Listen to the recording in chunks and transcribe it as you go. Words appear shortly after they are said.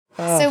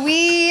So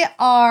we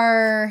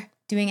are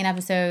doing an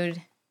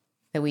episode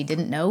that we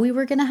didn't know we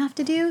were going to have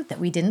to do, that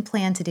we didn't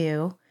plan to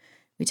do.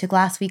 We took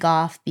last week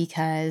off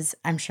because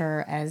I'm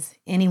sure, as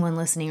anyone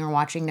listening or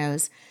watching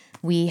knows,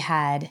 we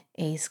had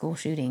a school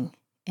shooting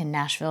in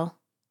Nashville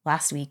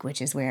last week,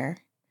 which is where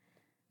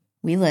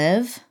we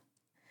live.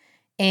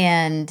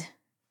 And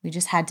we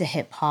just had to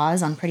hit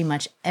pause on pretty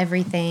much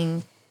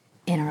everything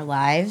in our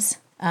lives.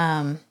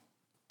 I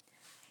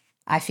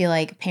feel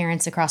like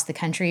parents across the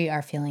country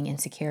are feeling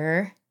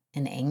insecure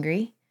and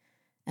angry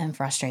and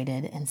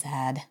frustrated and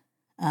sad.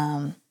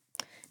 None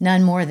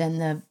more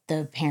than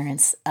the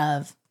parents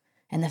of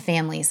and the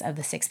families of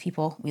the 6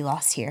 people we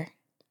lost here.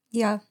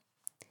 Yeah.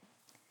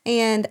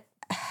 And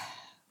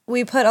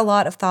we put a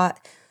lot of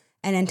thought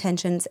and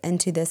intentions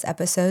into this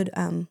episode.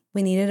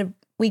 We needed a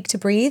week to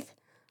breathe,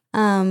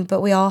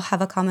 but we all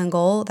have a common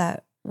goal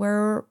that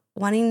we're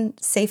wanting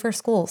safer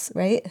schools,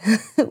 right?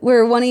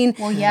 We're wanting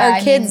our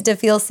kids to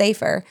feel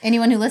safer.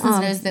 Anyone who listens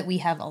knows that we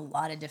have a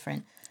lot of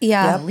different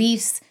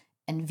beliefs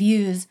and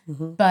views,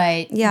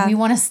 but we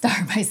want to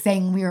start by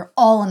saying we are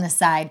all on the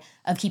side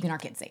of keeping our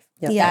kids safe.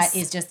 Yep. Yes. That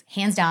is just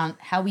hands down.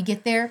 How we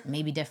get there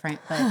may be different,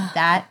 but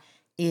that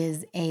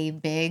is a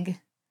big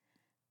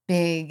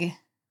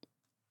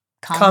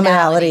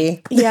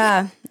commonality.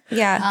 Yeah.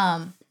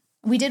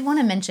 We did want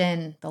to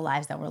mention the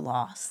lives that were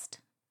lost.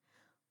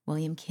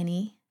 William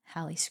Kinney,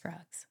 Hallie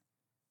Scruggs,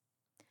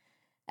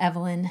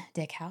 Evelyn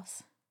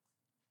Dickhouse,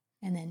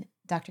 and then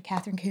Dr.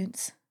 Catherine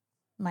Kuntz,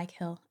 Mike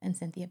Hill, and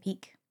Cynthia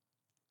Peak.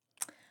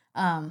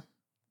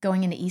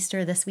 Going into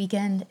Easter this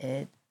weekend,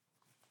 it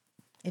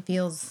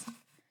feels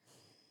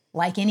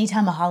like any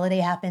time a holiday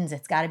happens,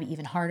 it's got to be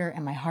even harder,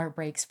 and my heart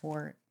breaks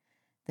for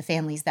the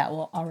families that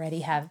will already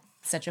have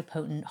such a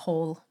potent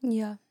hole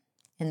in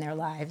their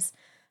lives.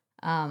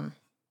 But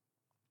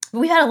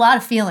we've had a lot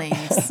of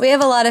feelings. We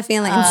have a lot of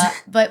feelings.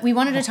 But we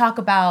wanted to talk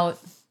about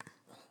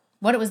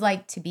what it was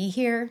like to be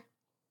here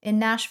in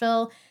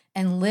Nashville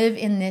and live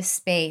in this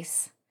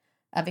space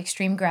of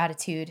extreme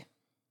gratitude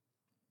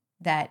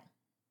that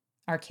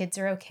our kids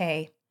are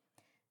okay,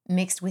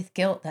 mixed with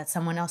guilt that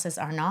someone else's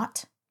are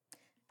not,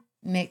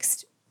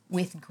 mixed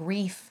with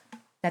grief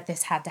that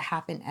this had to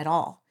happen at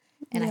all.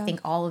 And I think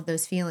all of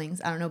those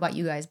feelings, I don't know about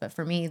you guys, but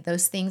for me,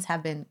 those things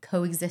have been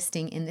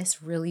coexisting in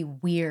this really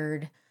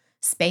weird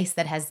space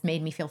that has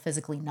made me feel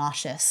physically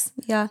nauseous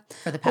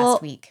for the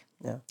past week.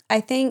 Yeah.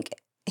 I think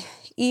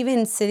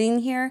even sitting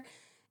here,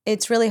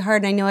 it's really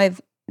hard. And I know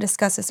I've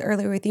discussed this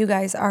earlier with you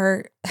guys.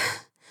 Are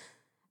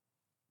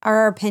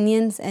our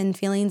opinions and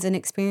feelings and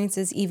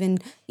experiences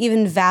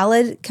even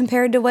valid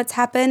compared to what's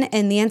happened?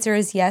 And the answer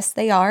is yes,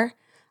 they are.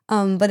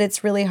 But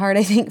it's really hard,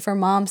 I think, for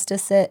moms to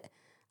sit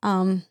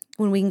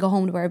when we can go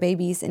home to our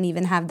babies and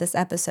even have this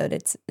episode.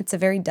 It's a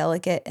very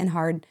delicate and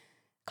hard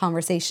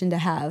conversation to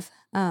have.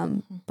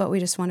 But we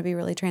just want to be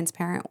really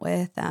transparent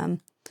with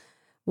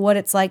what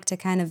it's like to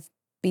kind of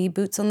be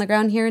boots on the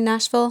ground here in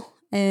Nashville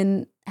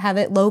and have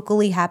it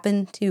locally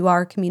happen to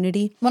our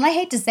community. Well, I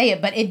hate to say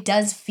it, but it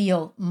does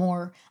feel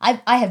more. I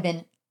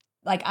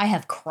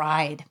have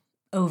cried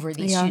over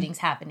these shootings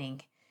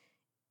happening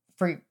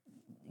for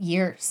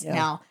years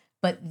now.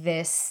 But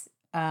this,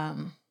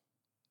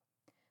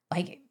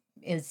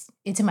 it's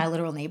in my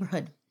literal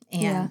neighborhood,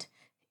 and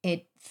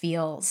it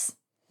feels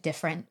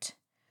different,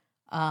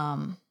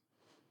 and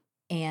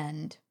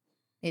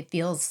it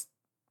feels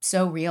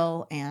so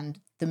real. And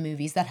the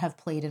movies that have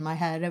played in my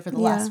head over the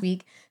last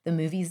week, the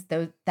movies,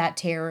 that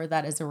terror,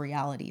 that is a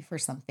reality for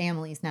some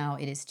families now.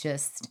 It is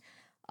just,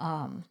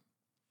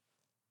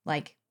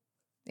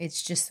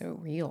 it's just so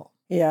real.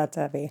 Yeah, it's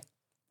heavy.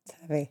 It's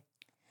heavy.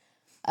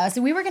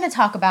 So we were going to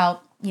talk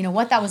about,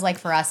 what that was like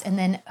for us, and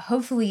then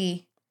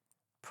hopefully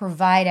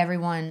provide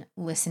everyone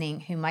listening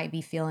who might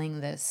be feeling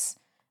this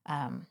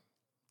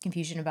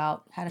confusion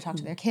about how to talk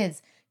to their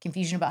kids,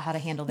 confusion about how to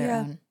handle their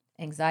own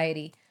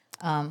anxiety.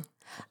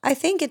 I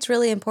think it's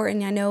really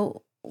important. I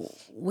know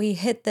we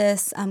hit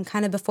this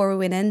kind of before we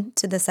went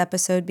into this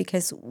episode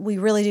because we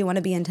really do want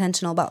to be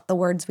intentional about the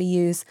words we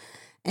use,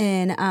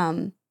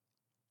 and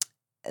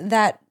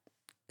that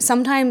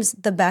sometimes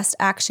the best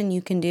action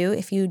you can do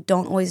if you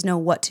don't always know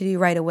what to do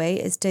right away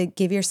is to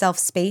give yourself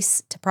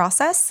space to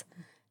process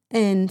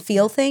and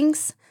feel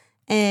things,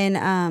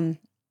 and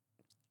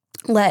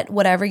let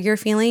whatever you're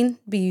feeling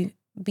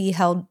be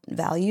held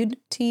valued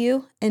to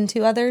you and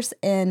to others,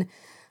 and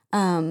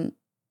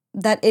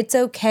that it's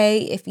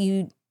okay if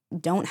you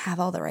don't have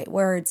all the right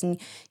words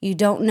and you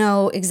don't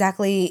know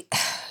exactly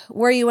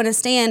where you want to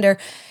stand or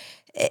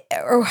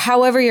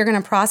however you're going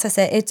to process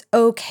it. It's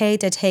okay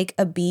to take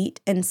a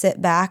beat and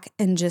sit back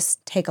and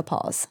just take a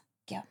pause.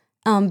 Yeah.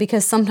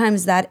 Because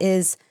sometimes that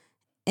is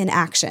an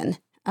action.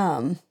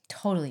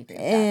 Totally agree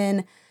with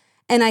that.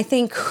 And I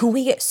think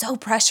we get so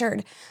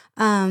pressured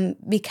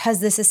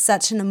because this is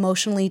such an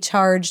emotionally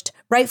charged,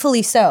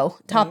 rightfully so,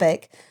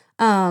 topic,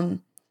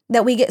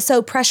 that we get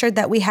so pressured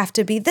that we have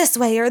to be this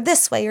way or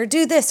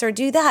do this or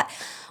do that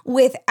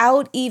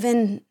without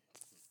even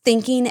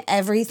thinking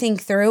everything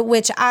through,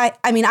 which I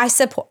mean, I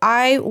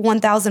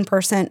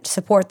 1000%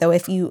 support though,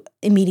 if you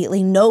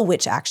immediately know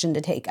which action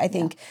to take. I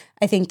think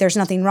there's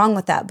nothing wrong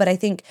with that. But I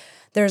think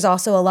there's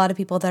also a lot of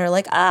people that are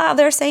like,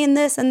 they're saying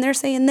this and they're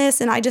saying this,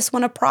 and I just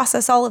want to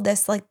process all of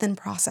this. Like, then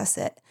process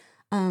it.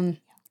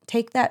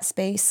 Take that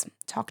space,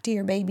 talk to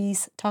your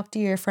babies, talk to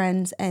your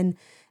friends, and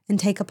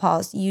take a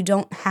pause. You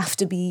don't have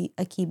to be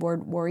a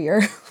keyboard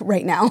warrior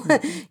right now.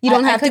 You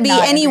don't have to be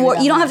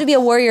you don't have to be a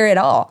warrior at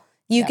all.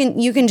 You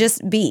can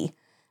just be,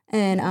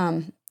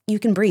 and you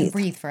can breathe.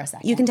 Breathe for a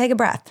second. You can take a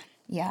breath.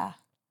 Yeah.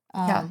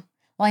 Well,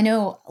 I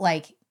know,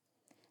 like,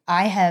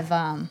 I have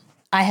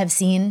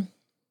seen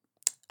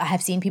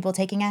people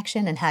taking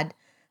action and had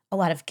a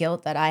lot of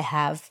guilt that I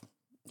have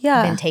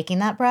been taking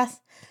that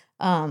breath.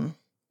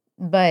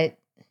 But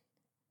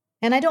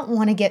and I don't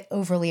want to get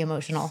overly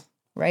emotional,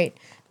 right?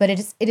 But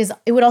it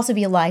would also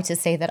be a lie to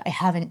say that I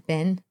haven't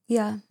been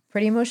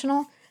pretty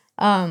emotional.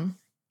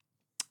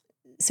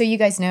 So you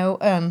guys know,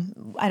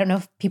 I don't know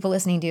if people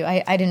listening do,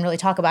 I didn't really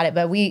talk about it,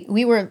 but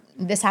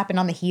this happened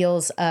on the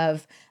heels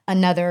of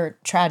another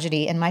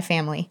tragedy in my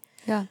family.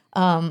 Yeah.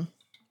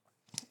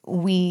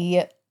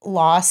 We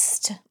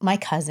lost my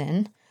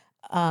cousin,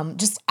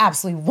 just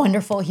absolutely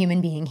wonderful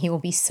human being. He will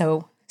be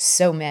so,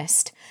 so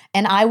missed.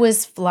 And I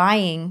was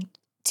flying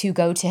to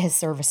go to his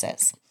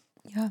services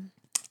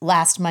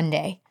last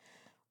Monday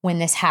when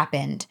this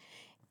happened.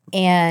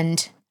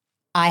 And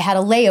I had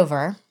a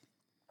layover.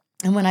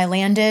 And when I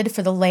landed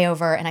for the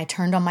layover and I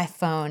turned on my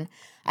phone,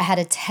 I had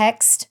a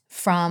text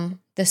from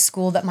the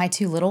school that my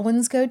two little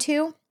ones go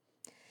to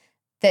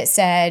that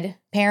said,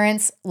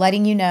 "Parents,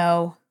 letting you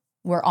know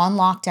we're on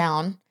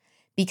lockdown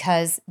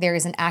because there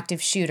is an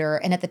active shooter."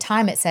 And at the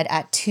time it said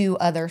at 2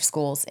 other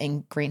schools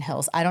in Green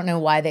Hills. I don't know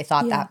why they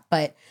thought that,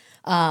 but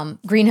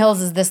Green Hills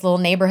is this little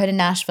neighborhood in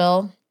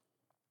Nashville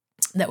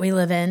that we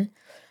live in.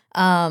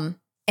 And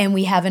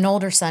we have an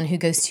older son who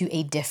goes to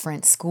a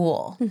different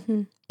school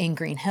in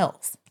Green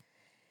Hills.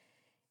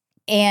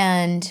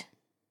 And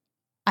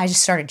I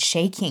just started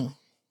shaking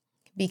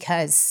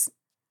because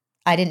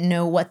I didn't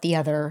know what the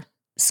other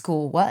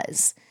school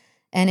was.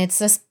 And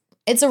it's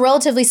a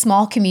relatively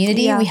small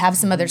community. Yeah. We have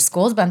some other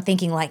schools, but I'm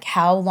thinking, like,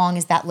 how long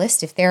is that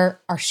list if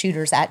there are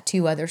shooters at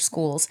 2 other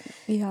schools?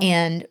 Yeah.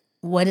 And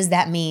what does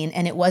that mean?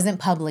 And it wasn't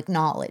public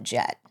knowledge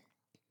yet.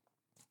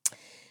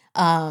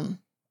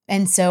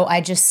 And so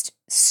I just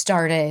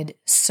started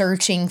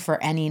searching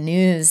for any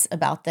news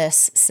about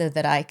this so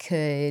that I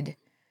could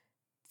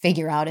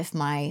figure out if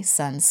my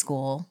son's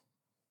school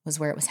was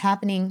where it was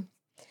happening.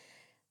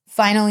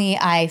 Finally,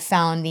 I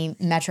found the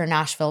Metro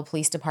Nashville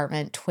Police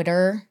Department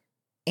Twitter,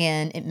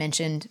 and it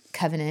mentioned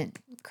Covenant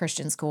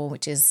Christian School,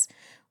 which is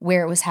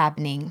where it was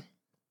happening.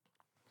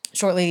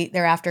 Shortly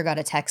thereafter, got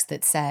a text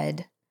that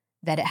said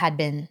that it had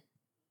been,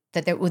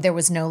 that there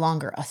was no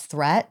longer a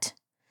threat.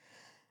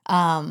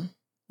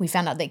 We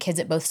found out that kids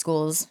at both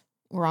schools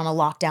were on a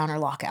lockdown or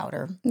lockout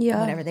or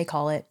whatever they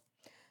call it.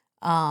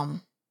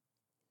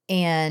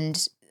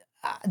 And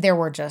there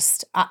were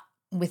just,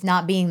 with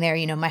not being there,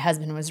 you know, my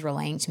husband was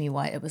relaying to me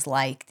what it was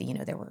like. You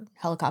know, there were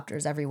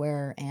helicopters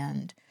everywhere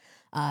and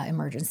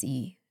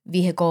emergency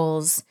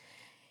vehicles.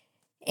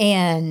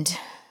 And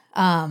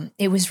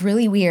it was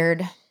really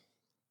weird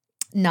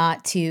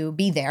not to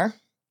be there,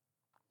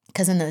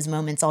 because in those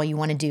moments, all you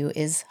want to do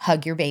is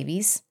hug your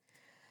babies.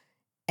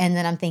 And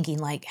then I'm thinking,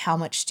 like, how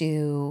much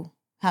does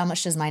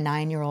my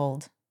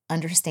 9-year-old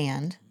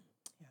understand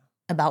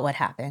about what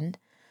happened?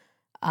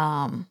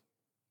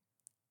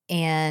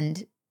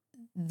 And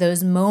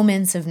those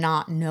moments of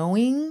not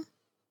knowing,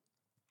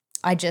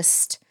 I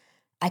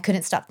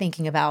couldn't stop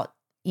thinking about,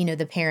 you know,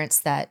 the parents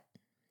that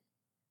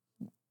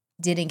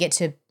didn't get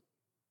to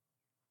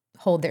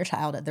hold their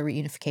child at the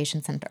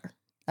reunification center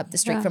up the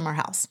street from our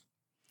house.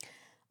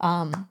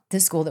 The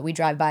school that we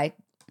drive by,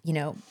 you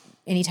know,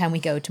 anytime we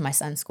go to my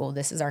son's school,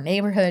 this is our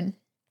neighborhood.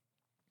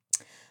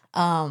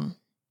 You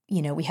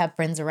know, we have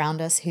friends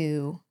around us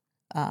who,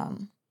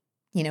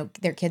 you know,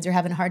 their kids are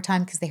having a hard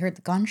time because they heard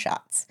the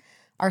gunshots.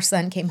 Our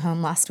son came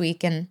home last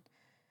week and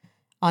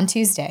on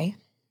Tuesday.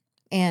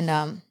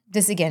 And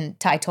this, again,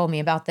 Ty told me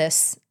about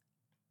this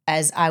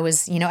as I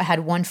was, you know, I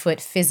had one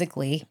foot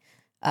physically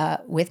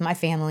with my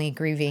family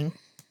grieving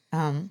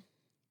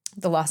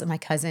the loss of my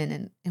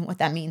cousin and what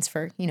that means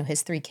for, you know,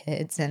 his 3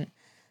 kids. And,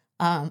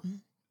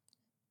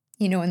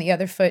 you know, and the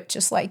other foot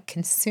just like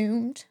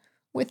consumed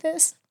with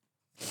this.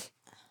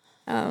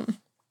 And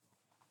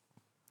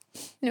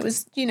it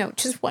was, you know,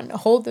 just wanting to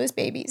hold those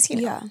babies, you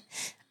know.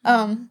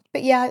 Yeah.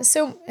 But yeah,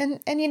 so,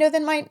 and you know,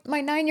 then my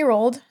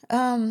 9-year-old,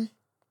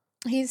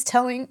 he's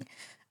telling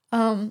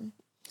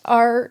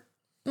our,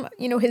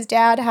 you know, his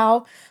dad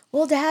how,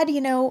 well, Dad,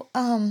 you know,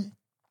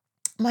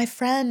 my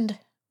friend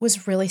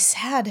was really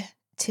sad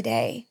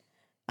today.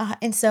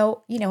 And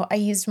so, you know, I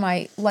used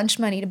my lunch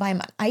money to buy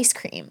him ice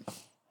cream.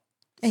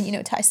 And, you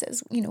know, Ty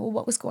says, you know, well,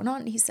 what was going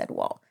on? And he said,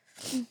 well,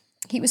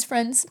 he was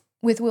friends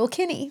with Will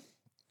Kinney.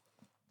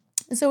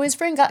 And so his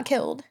friend got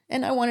killed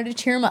and I wanted to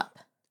cheer him up.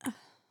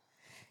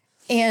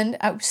 And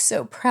I was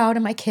so proud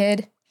of my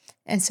kid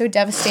and so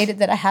devastated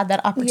that I had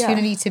that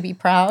opportunity to be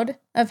proud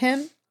of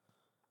him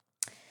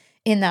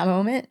in that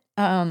moment.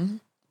 And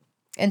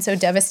so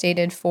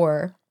devastated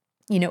for,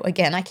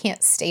 again, I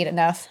can't state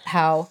enough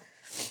how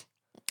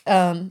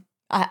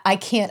I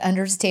can't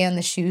understand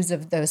the shoes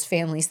of those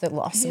families that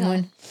lost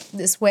someone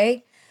this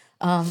way.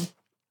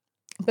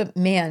 But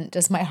man,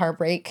 does my heart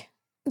break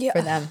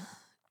for them.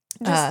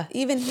 Just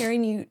even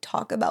hearing you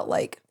talk about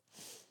like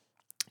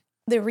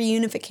the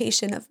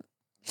reunification of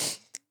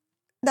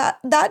that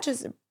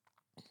just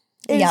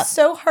is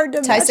so hard to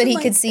imagine. Ty said he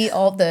could see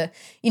all the,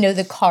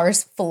 the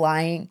cars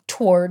flying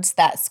towards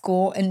that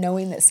school and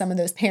knowing that some of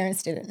those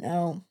parents didn't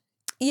know.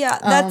 Yeah,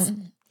 that's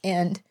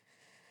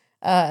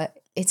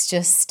it's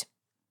just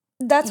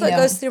that's what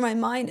goes through my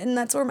mind, and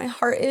that's where my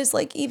heart is.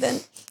 Like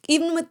even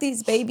with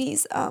these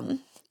babies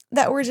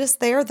that were just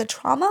there, the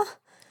trauma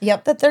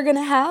that they're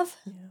gonna have,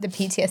 the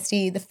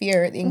PTSD, the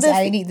fear, the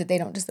anxiety that they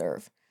don't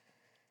deserve.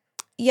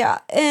 Yeah,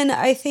 and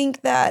I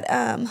think that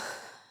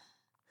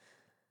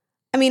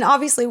I mean,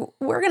 obviously,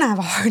 we're gonna have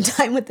a hard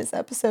time with this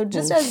episode,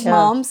 just as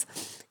moms,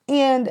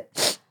 and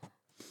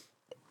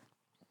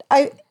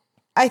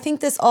I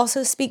think this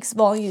also speaks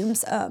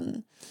volumes.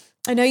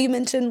 I know you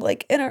mentioned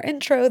like in our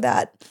intro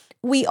that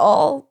we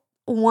all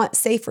want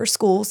safer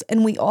schools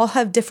and we all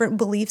have different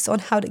beliefs on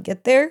how to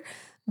get there.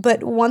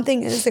 But one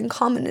thing is in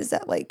common is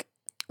that like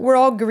we're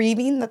all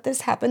grieving that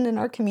this happened in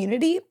our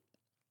community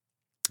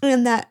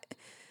and that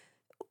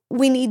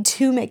we need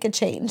to make a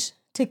change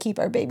to keep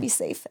our babies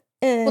safe.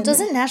 Well,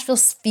 doesn't Nashville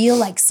feel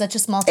like such a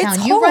small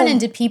town? You run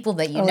into people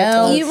that you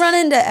know. You run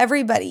into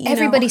everybody.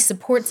 Everybody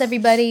supports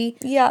everybody.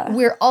 Yeah.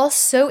 We're all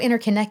so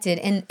interconnected.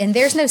 And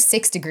there's no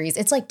 6 degrees.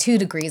 It's like 2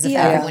 degrees of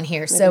everyone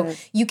here. So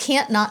you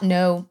can't not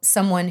know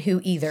someone who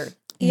either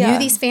knew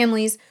these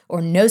families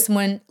or know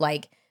someone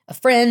like a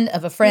friend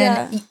of a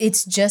friend. Yeah.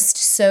 It's just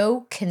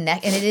so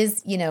connected. And it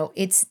is,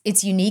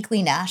 it's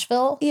uniquely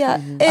Nashville. Yeah.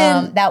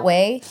 That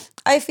way.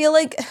 I feel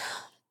like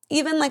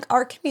even like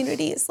our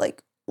community is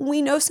like,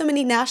 we know so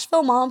many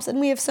Nashville moms and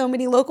we have so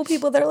many local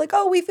people that are like,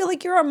 oh, we feel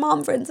like you're our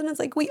mom friends. And it's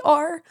like, we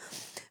are,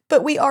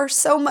 but we are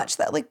so much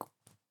that like,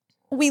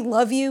 we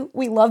love you.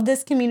 We love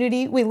this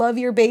community. We love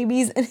your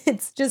babies. And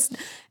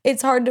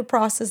it's hard to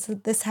process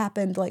that this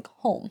happened like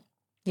home.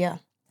 Yeah.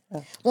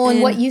 Well,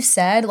 and what you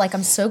said, like,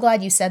 I'm so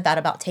glad you said that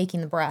about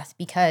taking the breath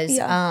because,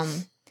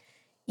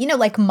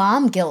 like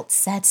mom guilt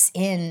sets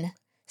in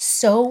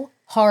so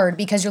hard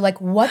because you're like,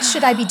 what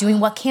should I be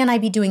doing? What can I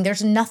be doing?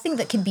 There's nothing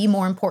that could be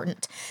more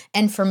important.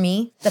 And for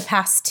me, the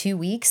past 2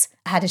 weeks,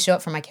 I had to show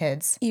up for my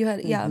kids. You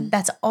had,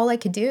 That's all I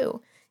could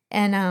do.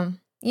 And,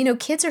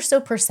 kids are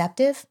so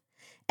perceptive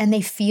and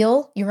they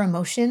feel your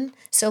emotion.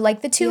 So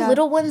like the 2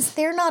 little ones,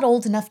 they're not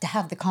old enough to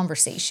have the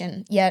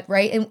conversation yet,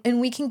 right? And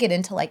we can get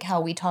into like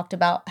how we talked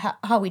about,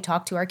 how we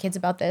talk to our kids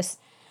about this,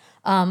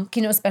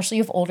 especially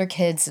of older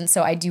kids. And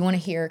so I do want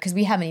to hear, because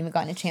we haven't even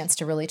gotten a chance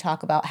to really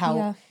talk about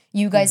how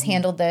you guys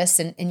handled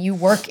this, and you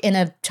work in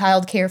a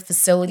childcare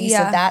facility, so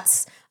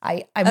that's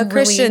I'm a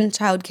Christian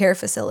childcare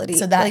facility.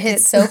 So that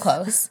hits so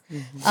close.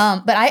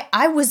 But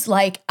I was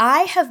like,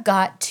 I have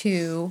got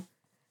to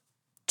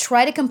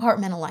try to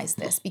compartmentalize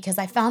this because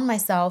I found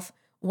myself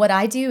what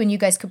I do, and you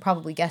guys could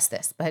probably guess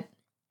this, but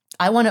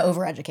I want to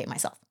overeducate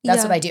myself.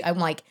 That's what I do. I'm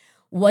like,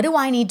 what do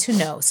I need to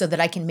know so that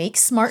I can make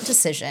smart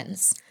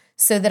decisions?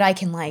 So that I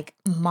can like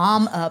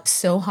mom up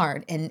so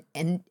hard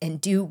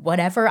and do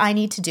whatever I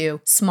need to do,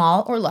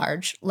 small or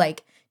large,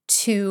 like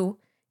to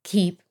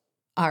keep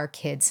our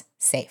kids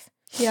safe.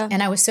 Yeah.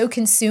 And I was so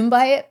consumed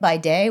by it by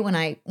day when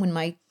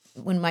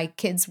my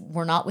kids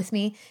were not with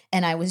me,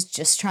 and I was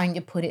just trying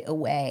to put it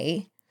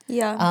away.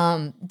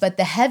 Yeah. But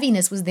the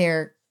heaviness was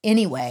there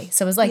anyway.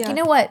 So I was like, you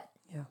know what?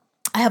 Yeah.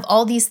 I have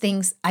all these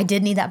things. I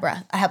did need that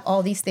breath. I have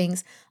all these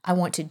things I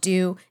want to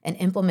do and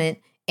implement,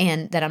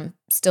 and that I'm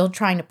still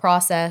trying to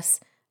process.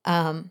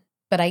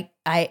 But I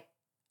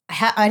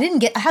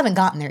haven't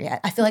gotten there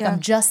yet. I feel like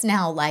I'm just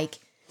now like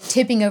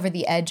tipping over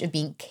the edge of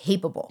being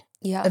capable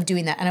of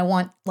doing that. And I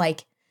want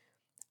like,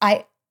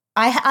 I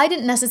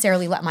didn't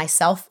necessarily let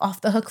myself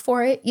off the hook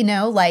for it,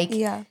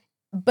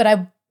 but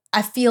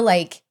I feel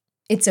like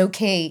it's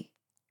okay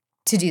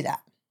to do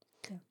that.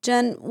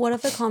 Jen, what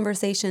have the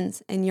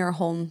conversations in your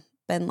home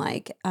been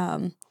like?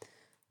 I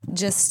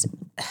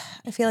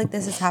feel like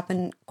this has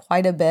happened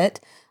quite a bit.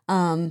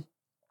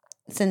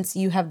 Since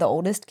you have the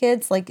oldest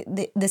kids, like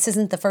this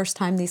isn't the first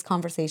time these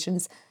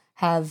conversations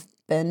have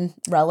been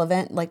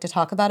relevant, like to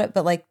talk about it,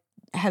 but like,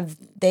 have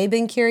they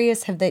been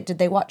curious? Did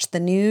they watch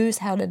the news?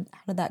 How did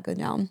that go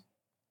down?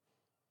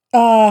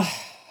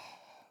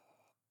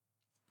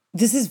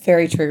 This is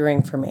very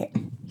triggering for me.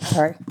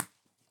 Sorry.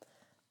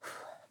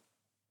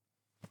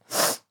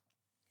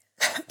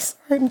 I'm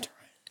sorry, I'm trying.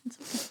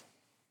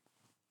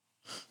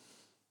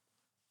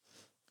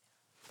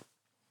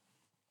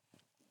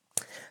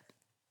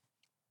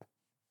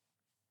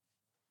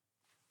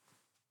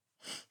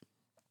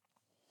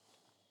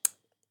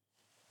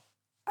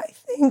 I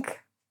think,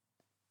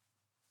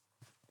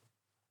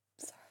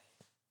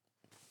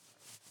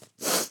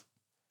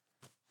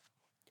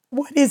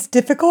 what is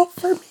difficult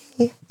for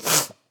me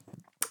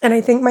And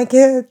I think my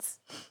kids,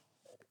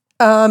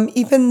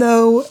 even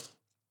though,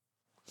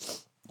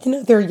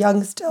 they're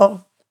young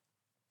still,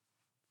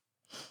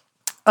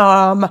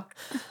 our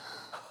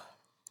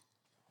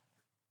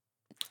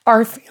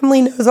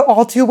family knows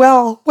all too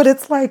well what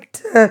it's like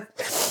to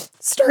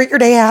start your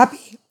day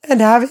happy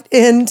and have it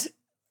end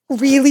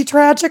really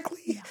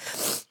tragically.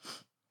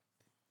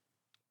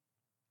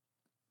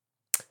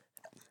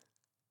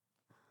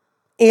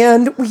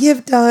 And we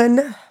have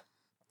done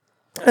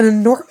an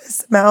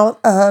enormous amount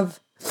of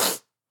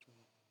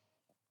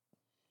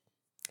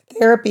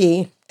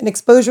therapy and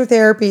exposure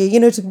therapy,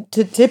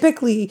 to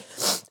typically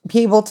be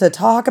able to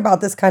talk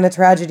about this kind of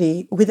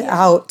tragedy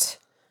without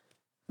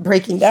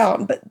breaking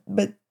down.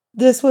 But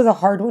this was a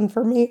hard one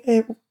for me.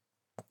 It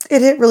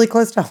hit really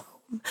close to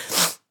home.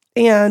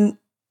 And,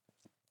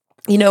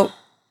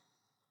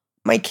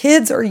 my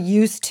kids are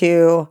used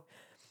to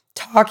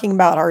talking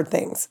about hard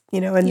things,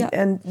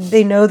 and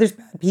they know there's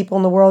bad people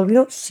in the world. We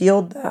don't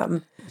shield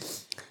them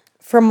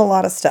from a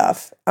lot of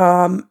stuff.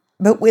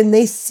 But when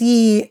they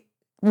see,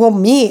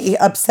 me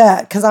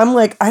upset, because I'm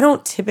like, I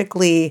don't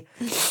typically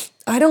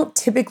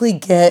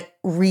get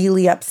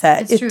really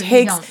upset. It's true,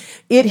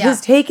 it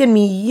has taken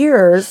me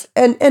years,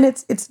 and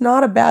it's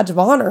not a badge of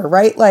honor,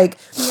 right? Like,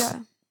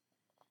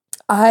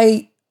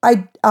 I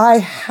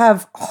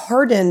have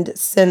hardened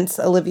since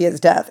Olivia's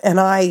death, and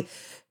I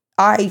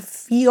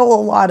feel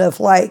a lot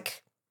of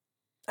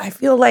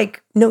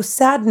no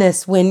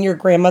sadness when your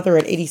grandmother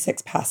at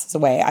 86 passes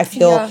away. I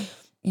feel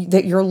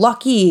that you're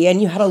lucky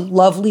and you had a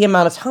lovely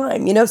amount of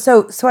time,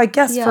 So I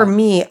guess for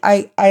me,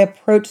 I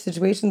approach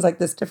situations like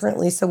this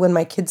differently. So when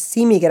my kids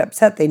see me get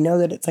upset, they know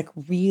that it's like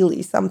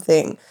really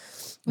something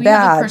bad. You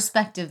have a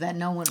perspective that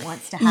no one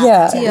wants to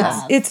have.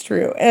 It's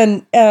true.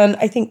 And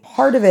I think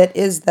part of it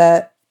is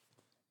that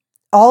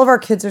all of our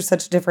kids are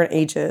such different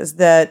ages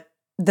that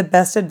the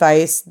best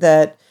advice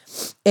that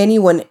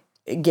anyone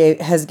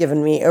has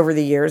given me over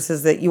the years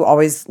is that you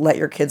always let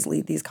your kids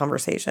lead these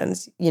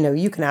conversations.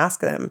 You can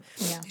ask them,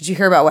 did you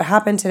hear about what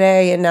happened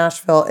today in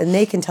Nashville? And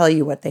they can tell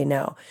you what they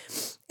know.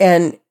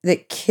 And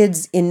that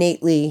kids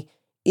innately,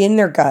 in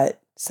their gut,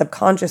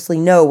 subconsciously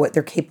know what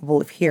they're capable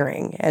of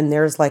hearing. And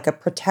there's like a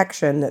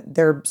protection that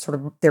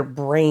their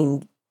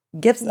brain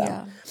gives them.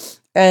 Yeah.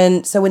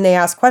 And so when they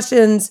ask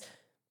questions,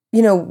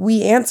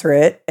 we answer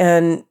it.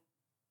 And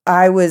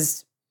I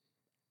was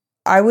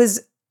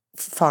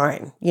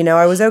fine.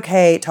 I was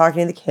okay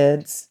talking to the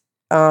kids.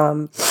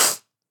 I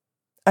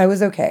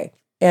was okay.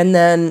 And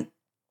then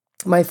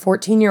my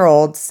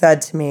 14-year-old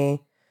said to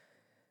me,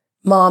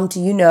 Mom, do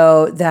you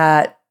know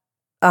that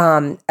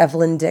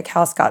Evelyn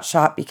Dickhouse got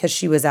shot because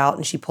she was out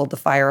and she pulled the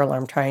fire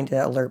alarm trying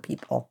to alert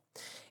people?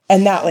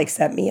 And that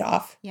set me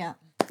off. Yeah.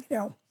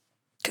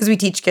 Because we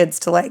teach kids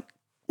to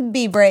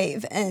be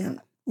brave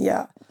and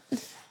yeah.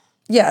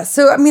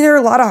 So there are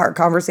a lot of hard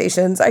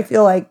conversations. I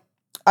feel like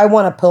I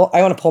want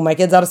to pull my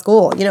kids out of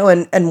school,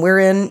 and we're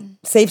in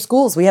safe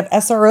schools. We have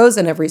SROs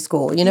in every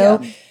school,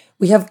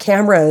 we have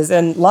cameras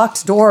and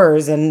locked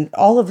doors and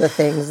all of the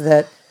things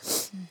that,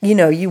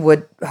 you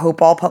would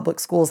hope all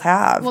public schools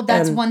have. Well,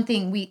 that's one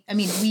thing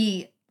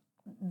the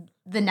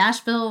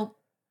Nashville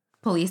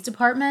Police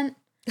Department.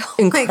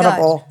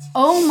 Incredible.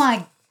 Oh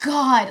my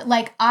God.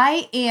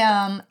 I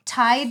am,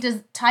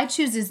 Ty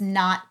chooses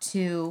not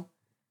to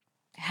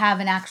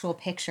have an actual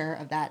picture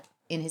of that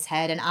in his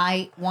head, and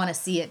I want to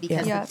see it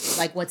because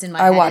what's in my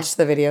head. I watched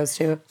the videos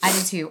too. I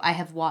did too. I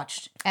have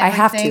watched everything. I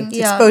have to. It's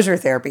exposure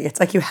therapy. It's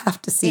like you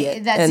have to see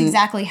it. That's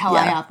exactly how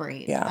I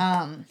operate.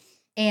 Yeah.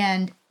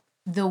 And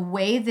the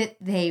way that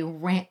they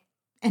ran,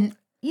 and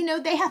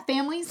they have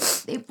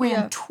families. They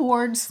ran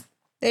towards.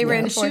 They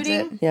ran the towards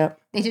shooting. it. Yeah.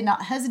 They did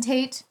not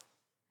hesitate.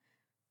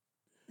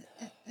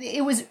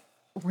 It was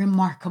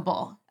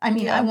remarkable.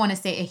 I want to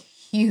say a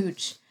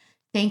huge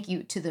thank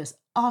you to those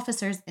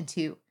officers and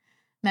to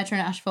Metro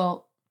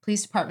Nashville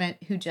Police Department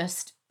who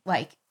just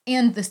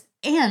and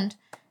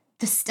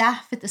the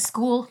staff at the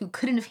school who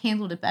couldn't have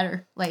handled it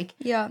better.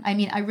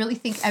 I really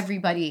think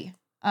everybody,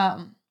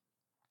 the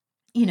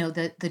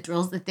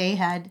drills that they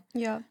had,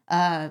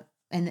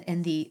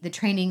 and the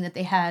training that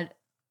they had,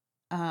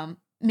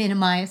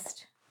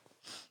 minimized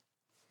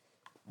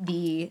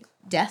the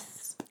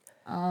deaths.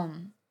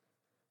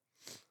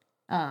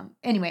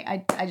 Anyway,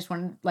 I just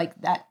wanted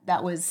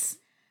that was.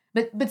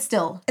 But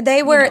still,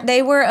 they were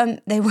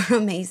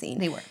amazing.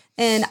 They were,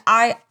 and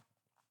I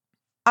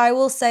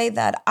will say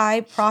that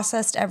I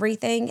processed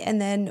everything, and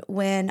then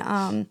when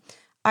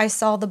I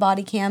saw the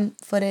body cam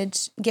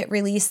footage get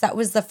released, that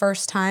was the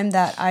first time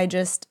that I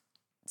just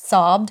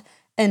sobbed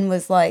and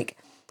was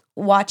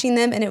watching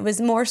them, and it was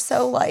more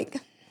so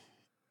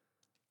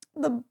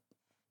the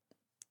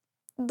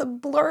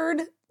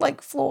blurred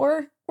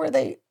floor where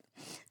they.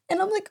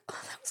 And I'm like, oh,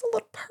 that was a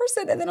little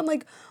person. And then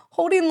I'm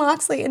holding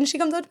Loxley. And she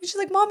comes up to me. She's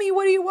like, Mommy,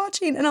 what are you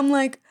watching? And I'm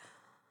like,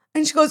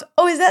 and she goes,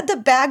 oh, is that the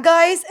bad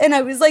guys? And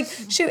I was like,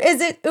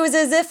 it was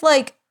as if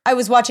I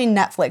was watching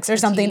Netflix or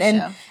something.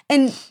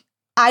 And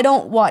we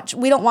don't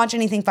watch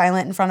anything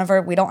violent in front of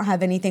her. We don't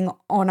have anything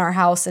on our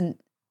house and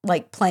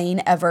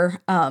playing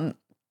ever.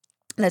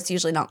 that's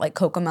usually not like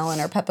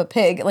Cocomelon or Peppa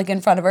Pig like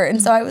in front of her.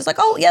 And so I was like,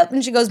 oh, yep.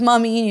 And she goes,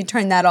 Mommy, and you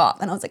turn that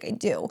off. And I was like, I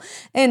do.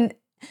 And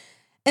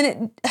it,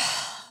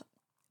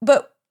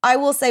 but I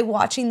will say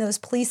watching those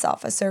police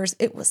officers,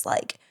 it was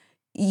like,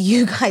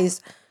 you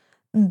guys,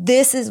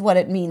 this is what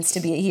it means to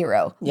be a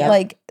hero. Yep.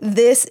 Like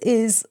this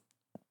is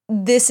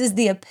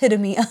the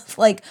epitome of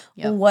like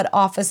what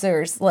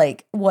officers,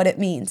 like what it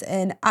means.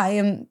 And I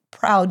am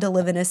proud to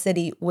live in a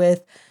city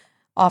with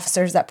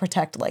officers that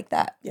protect like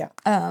that. Yeah.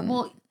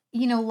 Well,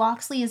 you know,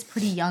 Loxley is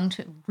pretty young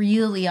to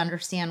really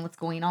understand what's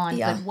going on.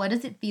 Yeah. But what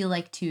does it feel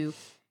like to,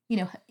 you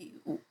know,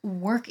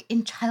 work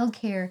in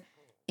childcare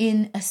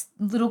in a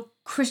little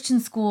Christian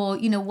school?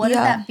 You know, what does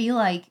that feel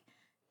like?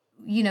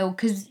 You know,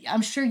 because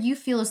I'm sure you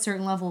feel a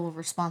certain level of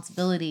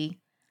responsibility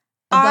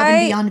above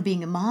and beyond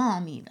being a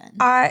mom, even.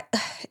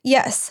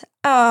 Yes.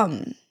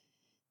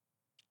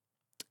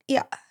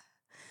 Yeah.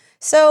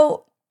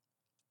 So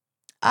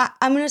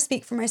I'm going to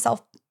speak for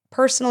myself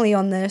personally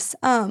on this.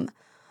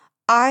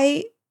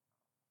 I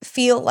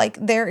feel like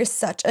there is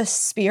such a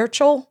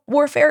spiritual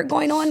warfare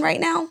going on right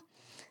now,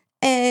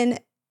 and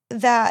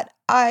that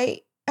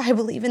I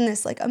believe in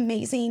this like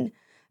amazing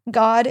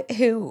God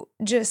who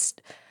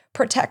just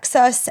protects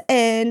us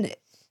and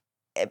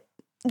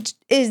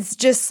is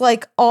just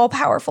like all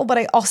powerful. But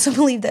I also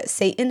believe that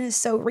Satan is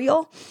so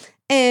real.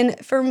 And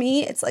for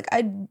me, it's like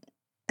I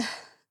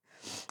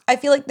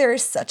feel like there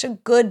is such a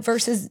good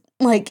versus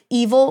like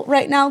evil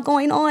right now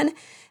going on.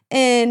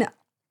 And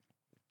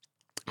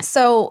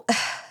so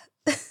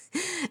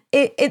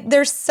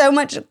there's so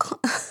much,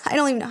 I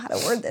don't even know how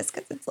to word this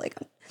because it's like,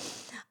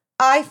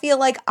 I feel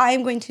like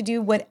I'm going to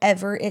do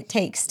whatever it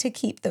takes to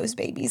keep those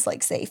babies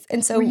like safe.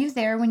 And so were you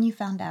there when you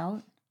found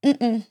out?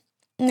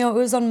 No, it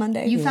was on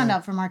Monday. You found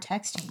out from our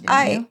texting, didn't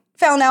I you?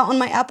 found out on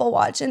my Apple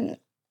Watch, and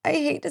I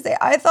hate to say,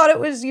 I thought it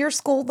was your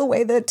school the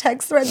way the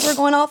text threads were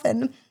going off,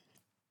 and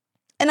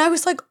I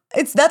was like,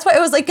 that's why I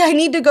was like, I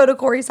need to go to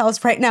Corey's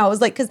house right now. I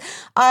was like, because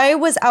I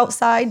was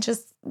outside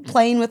just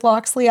playing with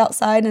Loxley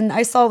outside, and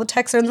I saw the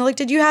text, and they're like,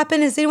 did you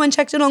happen? Has anyone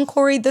checked in on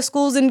Corey? The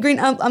school's in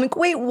green. I'm like,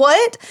 wait,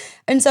 what?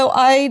 And so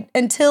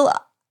until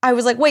I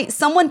was like, wait,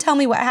 someone tell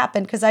me what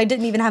happened, because I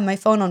didn't even have my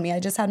phone on me. I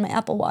just had my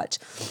Apple Watch.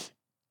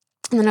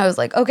 And then I was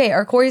like, okay,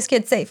 are Corey's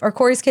kids safe? Are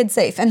Corey's kids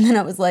safe? And then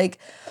I was like,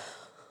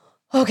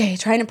 okay,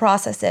 trying to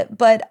process it.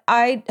 But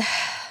I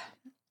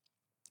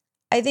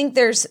think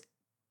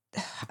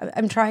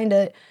I'm trying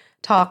to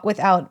talk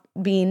without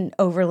being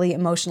overly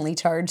emotionally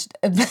charged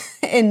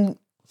and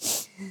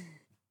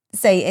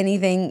say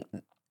anything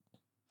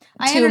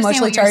I too understand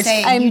emotionally what you're charged.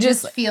 saying. I'm you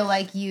just feel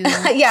like you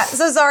yeah,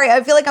 so sorry.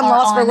 I feel like I'm are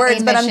lost for on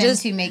words, a but I'm mission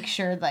just to make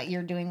sure that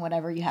you're doing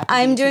whatever you have to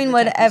I'm do doing to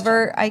protect these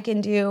whatever children. I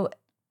can do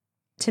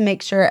to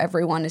make sure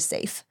everyone is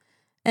safe.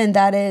 And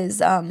that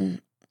is my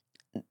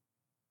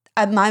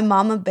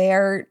mama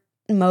bear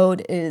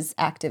mode is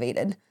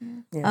activated.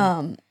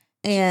 Yeah.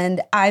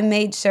 And I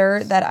made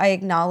sure that I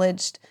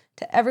acknowledged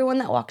to everyone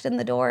that walked in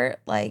the door,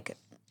 like,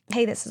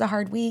 hey, this is a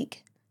hard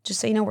week.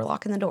 Just so you know, we're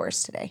locking the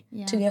doors today.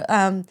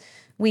 Yeah.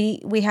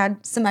 We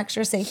had some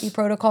extra safety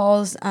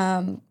protocols.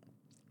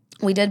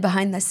 We did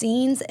behind the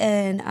scenes,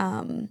 and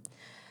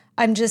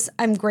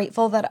I'm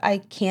grateful that I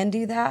can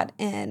do that.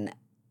 And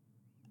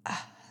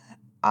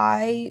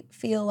I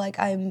feel like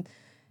I'm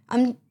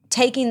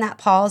taking that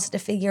pause to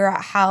figure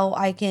out how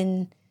I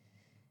can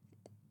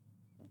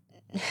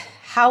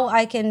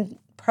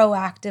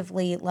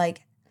proactively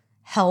like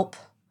help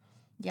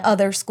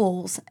other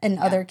schools and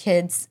other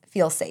kids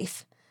feel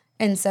safe.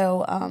 And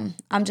so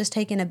I'm just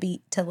taking a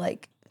beat to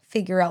like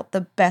figure out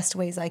the best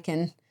ways I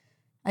can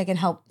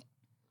help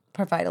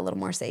provide a little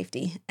more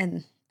safety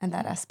in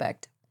that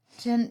aspect.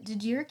 Jen,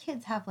 did your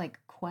kids have like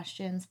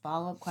questions,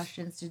 follow-up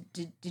questions?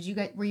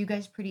 Were you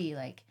guys pretty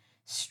like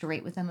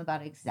straight with them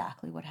about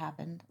exactly what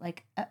happened?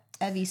 Like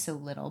Evie's so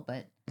little,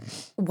 but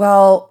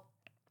Well,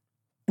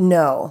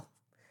 no.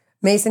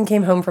 Mason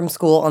came home from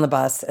school on the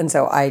bus, and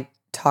so I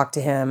talked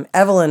to him.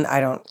 Evelyn,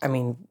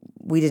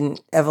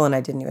 Evelyn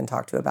I didn't even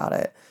talk to about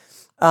it.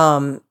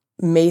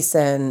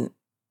 Mason,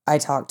 I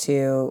talked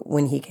to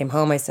when he came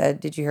home. I said,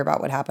 did you hear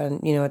about what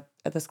happened,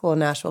 at the school in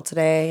Nashville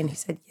today? And he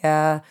said,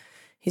 yeah.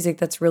 He's like,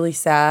 that's really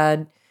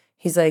sad.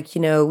 He's like,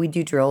 we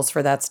do drills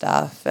for that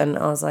stuff. And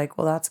I was like,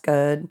 well, that's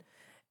good.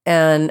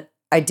 And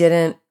I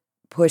didn't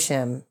push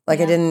him. Like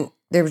he didn't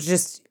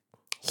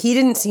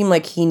seem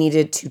like he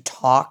needed to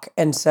talk.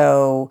 And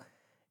so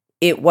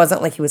it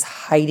wasn't like he was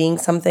hiding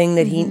something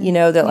that he,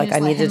 that like I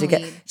needed to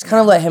get, just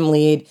kind of let him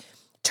lead.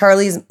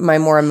 Charlie's my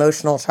more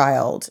emotional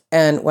child.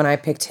 And when I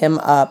picked him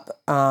up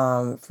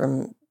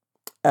from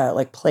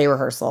like play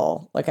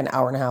rehearsal, like an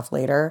hour and a half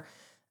later,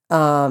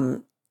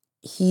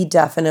 he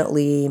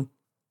definitely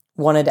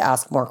wanted to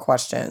ask more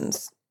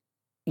questions.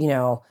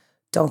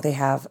 Don't they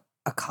have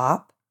a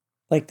cop?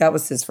 Like that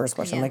was his first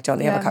question. Yeah. Like, don't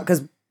they have a cop?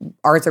 Because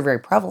ours are very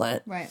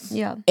prevalent. right.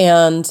 Yeah.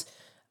 And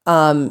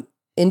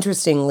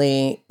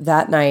interestingly,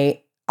 that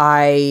night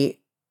I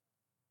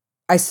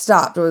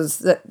stopped.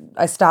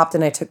 I stopped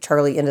and I took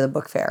Charlie into the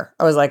book fair.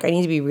 I was like, I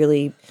need to be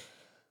really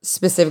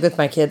specific with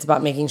my kids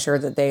about making sure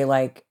that they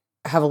like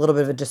have a little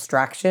bit of a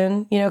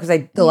distraction, because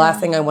the last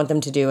thing I want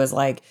them to do is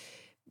like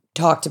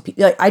talk to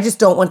people. Like, I just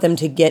don't want them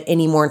to get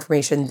any more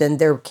information than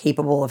they're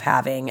capable of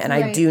having. And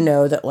I do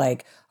know that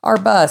like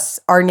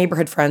our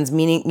neighborhood friends,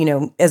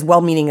 meaning, as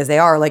well-meaning as they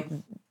are, like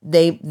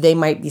they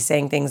might be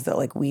saying things that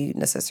like we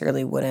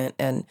necessarily wouldn't,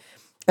 and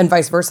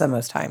vice versa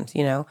most times,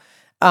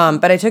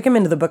 But I took him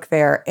into the book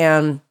fair,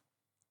 and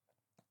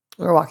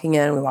we were walking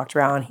in, we walked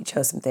around, he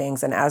chose some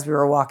things. And as we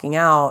were walking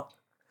out,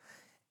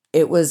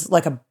 it was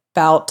like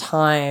about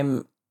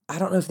time. I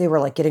don't know if they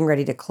were like getting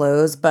ready to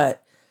close,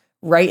 but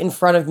right in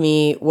front of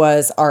me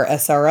was our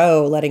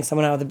SRO letting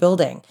someone out of the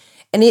building.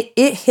 And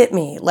it hit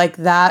me like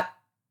that.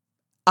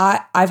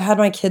 I've had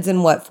my kids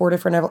in 4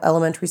 different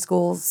elementary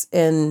schools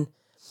in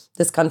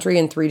this country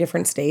in 3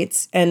 different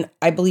states. And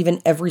I believe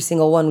in every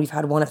single one, we've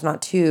had 1, if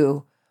not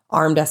 2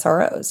 armed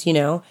SROs,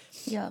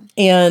 Yeah.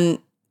 And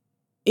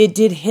it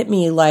did hit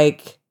me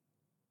like,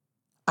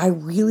 I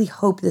really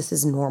hope this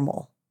is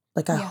normal.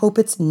 Like, I hope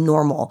it's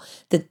normal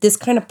that this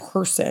kind of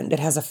person that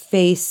has a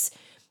face,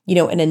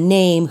 and a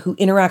name, who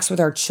interacts with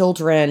our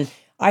children,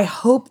 I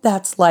hope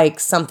that's like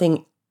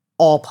something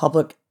all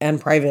public and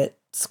private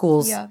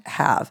schools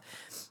have.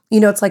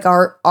 It's like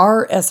our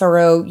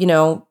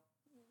SRO,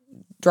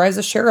 drives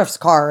a sheriff's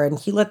car, and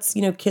he lets,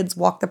 kids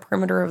walk the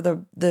perimeter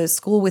of the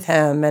school with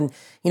him. And,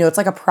 it's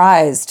like a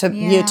prize to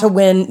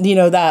win,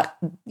 that.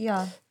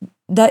 Yeah.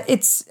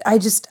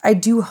 That I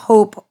do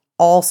hope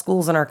all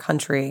schools in our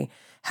country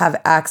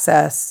have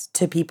access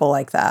to people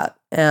like that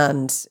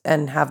and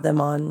have them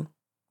on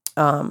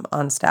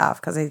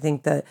staff, because I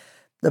think that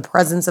the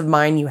presence of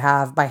mind you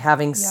have by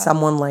having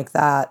someone like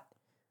that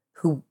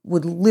who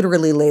would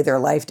literally lay their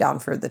life down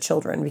for the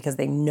children because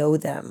they know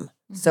them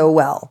so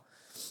well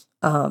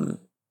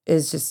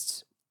is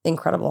just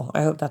incredible.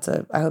 I hope that's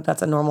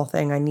a normal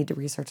thing. I need to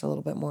research a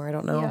little bit more. I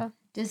don't know. Yeah.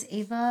 Does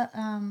Ava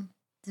how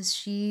does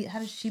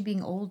she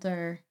being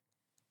older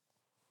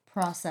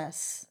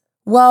process?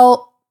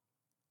 Well,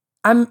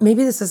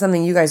 maybe this is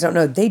something you guys don't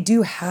know. They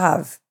do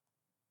have,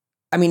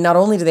 not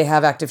only do they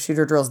have active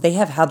shooter drills, they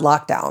have had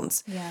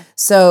lockdowns. Yeah.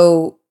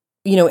 So,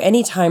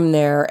 anytime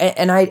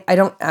and I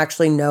don't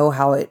actually know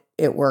how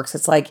it works.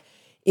 It's like,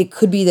 it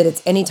could be that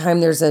it's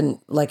anytime there's a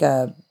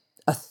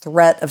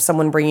threat of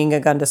someone bringing a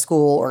gun to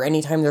school, or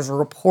anytime there's a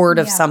report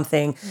of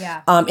something.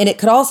 Yeah. And it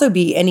could also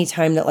be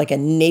anytime that like a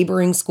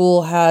neighboring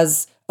school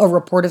has a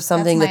report of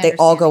something, that they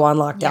all go on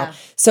lockdown. Yeah.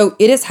 So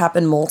it has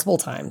happened multiple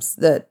times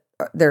that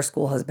their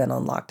school has been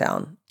on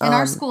lockdown. In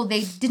our school,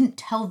 they didn't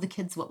tell the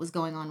kids what was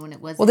going on when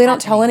it was. Well, they don't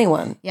tell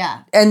anyone.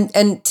 Yeah.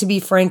 And to be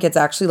frank, it's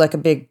actually like a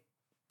big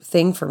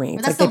thing for me.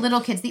 But that's like the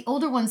little kids. The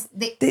older ones,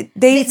 they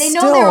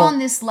still know they're on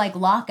this like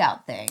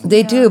lockout thing.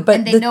 They do, but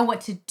and they know what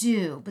to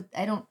do. But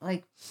I don't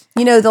like.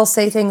 They'll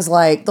say things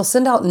like, they'll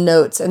send out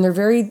notes, and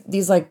they're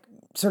these like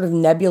sort of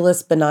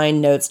nebulous,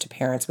 benign notes to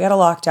parents. We had a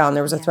lockdown.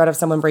 There was a threat of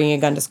someone bringing a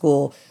gun to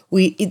school.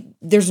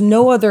 There's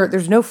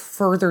no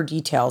further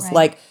details. Right.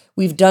 Like,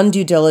 we've done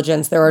due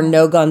diligence. There are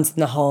no guns in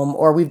the home,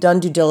 or we've done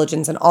due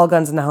diligence and all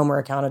guns in the home are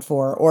accounted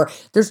for, or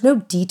there's no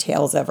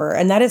details ever.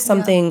 And that is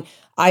something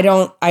I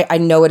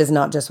know it is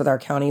not just with our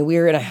county.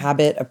 We're in a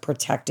habit of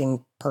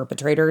protecting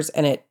perpetrators,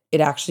 and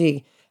it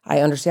actually, I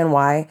understand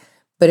why,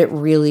 but it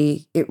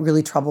really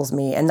troubles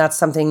me. And that's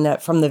something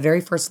that from the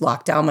very first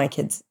lockdown my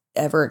kids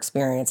ever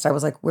experienced, I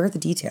was like, where are the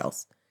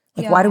details?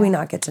 Like, why do we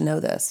not get to know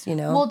this,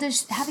 Well,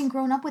 having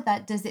grown up with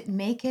that, does it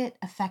make it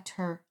affect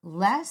her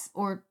less,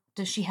 or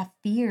does she have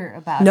fear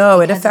about it?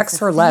 No, it affects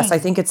her less. I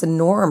think it's a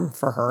norm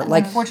for her.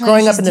 Like,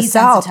 growing up in the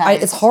South,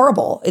 it's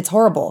horrible. It's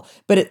horrible.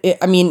 But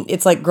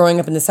it's like growing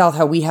up in the South,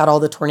 how we had all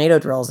the tornado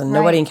drills, and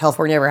nobody in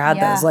California ever had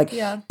those. Like,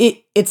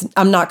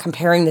 I'm not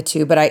comparing the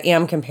two, but I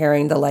am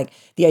comparing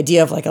the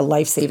idea of like a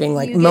life-saving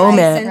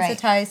moment.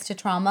 Desensitized to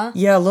trauma.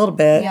 Yeah, a little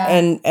bit. Yeah.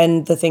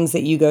 And the things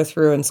that you go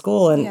through in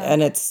school,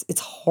 and it's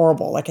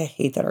horrible. Like, I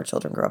hate that our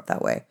children grow up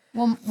that way.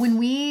 Well, when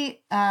we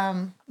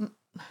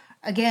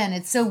again,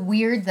 it's so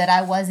weird that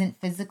I wasn't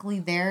physically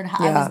there.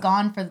 I was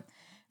gone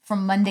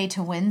from Monday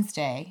to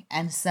Wednesday,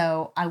 and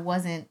so I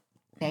wasn't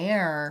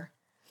there.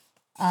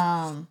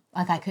 I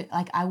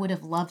would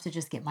have loved to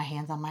just get my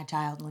hands on my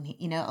child when he,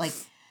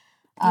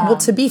 well,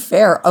 to be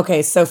fair,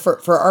 okay, so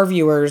for our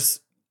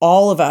viewers,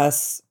 all of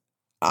us,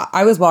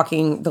 I was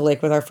walking the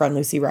lake with our friend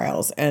Lucy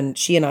Riles, and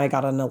she and I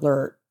got an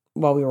alert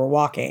while we were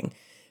walking.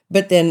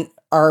 But then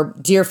our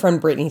dear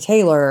friend Brittany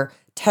Taylor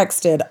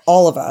texted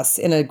all of us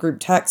in a group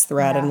text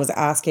thread and was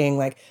asking,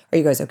 like, are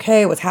you guys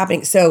okay? What's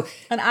happening? So,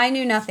 and I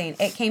knew nothing.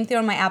 It came through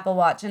on my Apple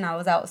Watch, and I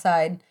was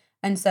outside.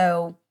 And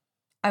so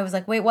I was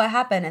like, wait, what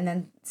happened? And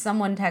then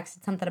someone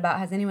texted something about,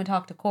 has anyone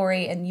talked to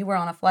Corey? And you were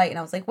on a flight. And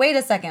I was like, wait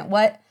a second,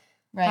 what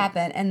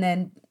happened? And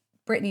then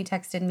Brittany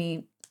texted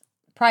me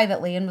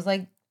privately and was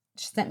like,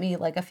 sent me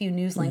like a few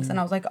news links. And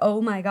I was like,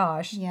 oh my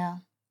gosh. Yeah.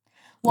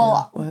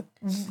 Well,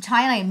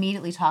 Ty and I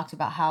immediately talked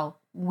about how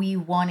we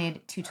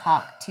wanted to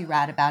talk to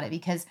Rad about it,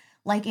 because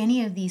like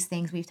any of these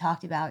things we've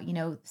talked about,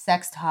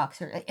 sex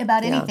talks or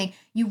about anything,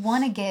 you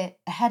want to get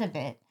ahead of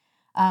it,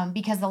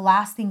 because the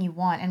last thing you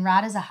want, and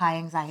Rad is a high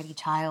anxiety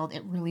child.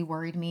 It really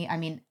worried me. I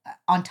mean,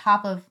 on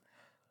top of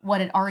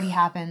what had already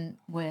happened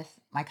with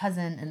my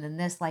cousin and then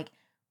this, like,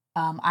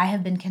 I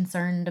have been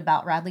concerned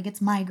about Radley gets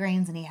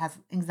migraines and he has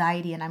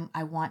anxiety, and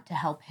I want to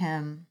help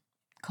him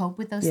cope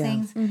with those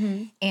things.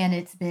 Mm-hmm. And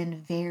it's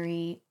been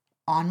very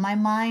on my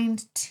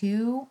mind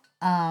too.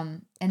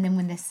 And then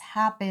when this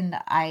happened,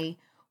 I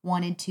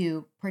wanted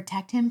to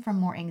protect him from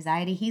more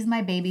anxiety. He's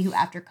my baby who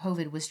after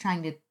COVID was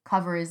trying to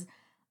cover his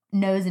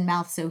nose and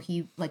mouth so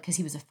he, like, because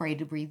he was afraid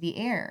to breathe the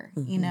air,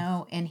 you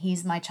know, and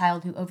he's my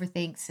child who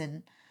overthinks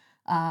and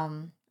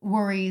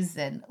worries.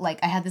 And like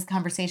I had this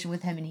conversation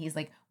with him and he's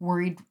like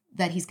worried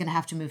that he's going to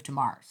have to move to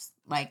Mars.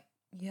 Like,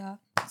 Yeah.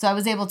 so I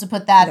was able to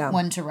put that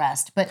one to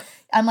rest. But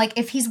I'm like,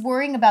 if he's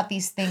worrying about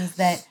these things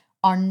that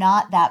are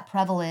not that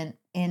prevalent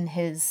in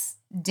his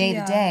day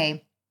to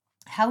day,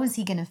 how is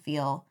he going to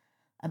feel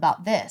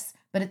about this?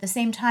 But at the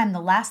same time, the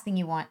last thing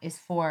you want is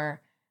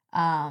for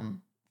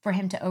him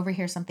to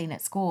overhear something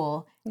at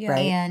school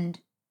and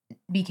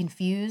be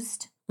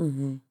confused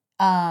and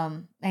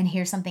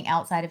hear something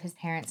outside of his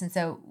parents. And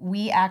so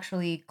we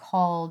actually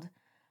called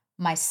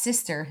my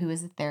sister, who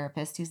is a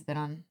therapist, who's been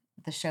on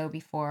the show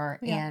before,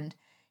 and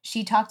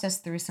she talked us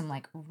through some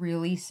like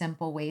really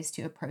simple ways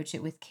to approach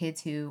it with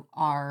kids who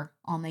are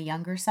on the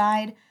younger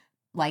side,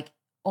 like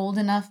old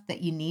enough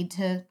that you need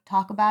to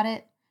talk about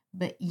it,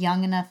 but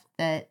young enough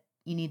that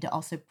you need to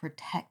also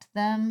protect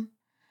them.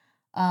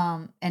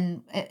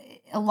 And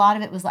a lot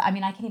of it was like, I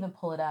mean, I can even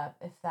pull it up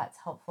if that's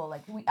helpful.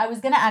 Like I was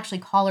going to actually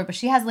call her, but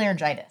she has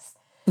laryngitis.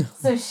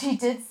 So she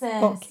did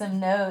send some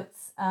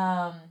notes.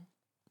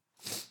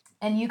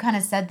 And you kind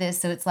of said this.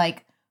 So it's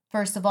like,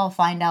 first of all,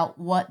 find out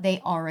what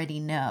they already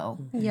know.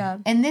 Yeah.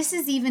 And this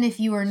is even if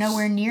you are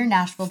nowhere near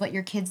Nashville, but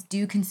your kids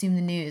do consume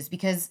the news,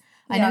 because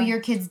I know your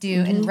kids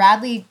do. And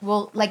Radley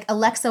will, like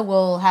Alexa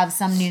will have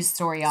some news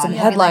story on. Some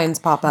headlines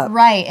pop up.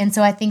 Right. And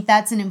so I think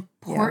that's an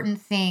important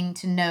thing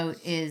to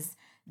note is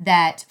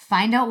that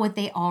find out what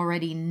they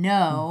already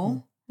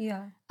know.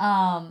 Yeah.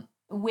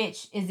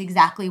 Which is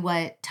exactly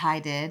what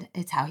Ty did.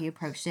 It's how he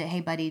approached it. Hey,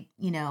 buddy,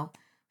 you know,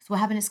 so what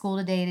happened at school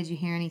today? Did you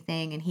hear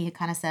anything? And he had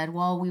kind of said,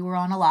 well, we were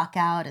on a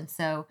lockout. And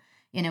so,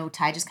 you know,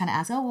 Ty just kind of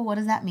asked, oh, well, what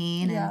does that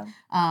mean? Yeah.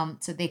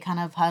 And so they kind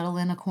of huddle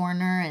in a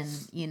corner and,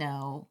 you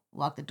know,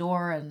 lock the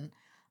door. And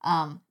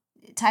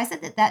Ty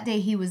said that day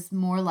he was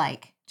more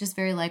like, just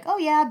very like, oh,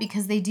 yeah,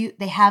 because they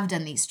have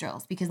done these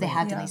drills, because they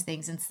have done these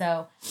things. And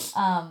so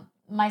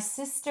my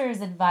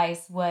sister's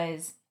advice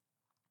was,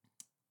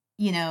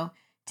 you know,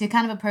 to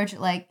kind of approach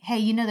it like, hey,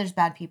 you know, there's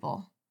bad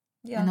people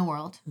in the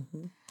world.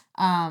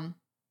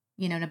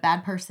 You know, and a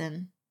bad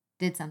person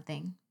did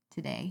something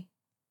today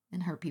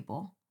and hurt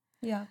people.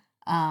 Yeah.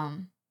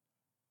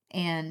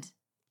 And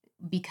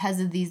because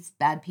of these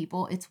bad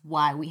people, it's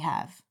why we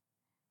have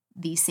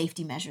these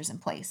safety measures in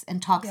place,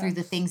 and talk through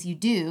the things you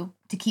do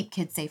to keep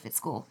kids safe at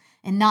school,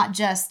 and not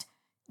just,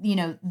 you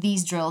know,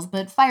 these drills,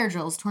 but fire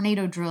drills,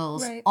 tornado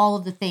drills, all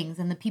of the things,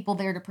 and the people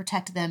there to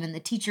protect them, and the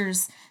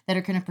teachers that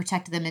are going to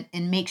protect them,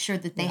 and make sure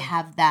that they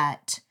have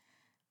that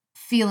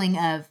feeling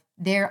of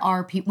there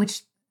are people,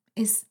 which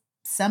is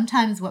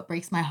sometimes what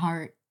breaks my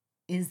heart,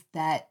 is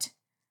that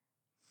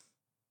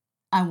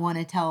I want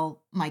to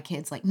tell my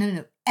kids, like,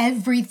 no,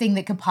 everything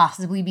that could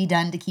possibly be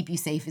done to keep you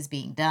safe is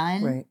being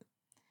done. Right.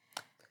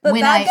 But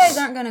bad guys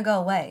aren't going to go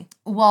away.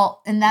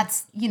 Well, and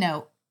that's, you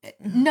know,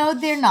 no,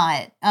 they're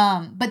not.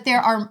 But there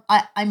are,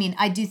 I mean,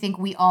 I do think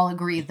we all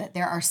agree that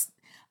there are,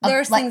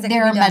 There's things that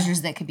there can are be done.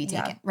 measures that could be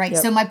taken, right?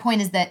 Yep. So my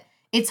point is that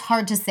it's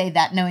hard to say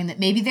that knowing that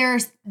maybe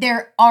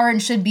there are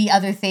and should be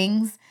other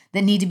things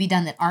that need to be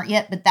done that aren't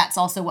yet, but that's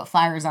also what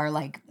fires are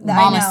like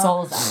mama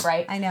souls up,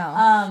 right? I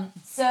know.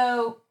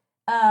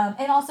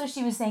 And also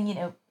she was saying, you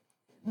know,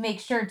 make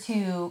sure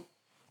to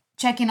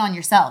check in on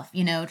yourself,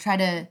 you know, try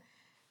to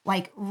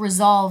like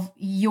resolve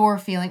your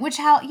feeling, which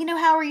how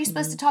are you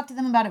supposed to talk to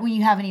them about it when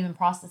you haven't even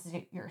processed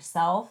it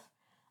yourself?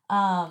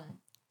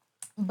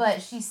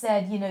 But she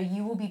said, you know,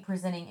 you will be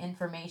presenting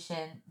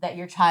information that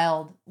your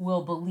child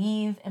will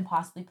believe and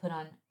possibly put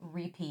on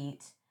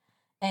repeat.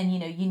 And, you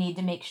know, you need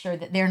to make sure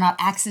that they're not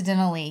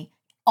accidentally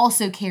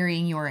also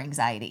carrying your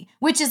anxiety,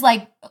 which is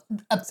like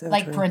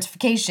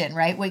parentification,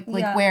 right?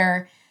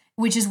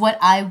 Which is what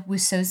I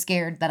was so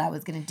scared that I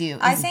was going to do.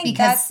 I think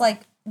that's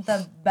like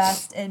the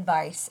best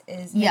advice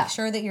is make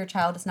sure that your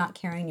child is not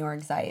carrying your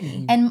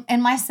anxiety.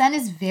 And my son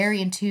is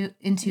very intuitive,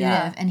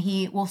 and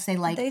he will say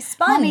like, they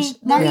sponge.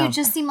 Mommy, you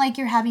just seem like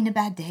you're having a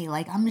bad day.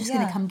 Like, I'm just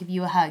going to come give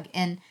you a hug.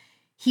 And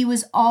he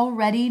was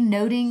already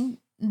noting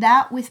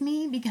that with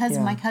me because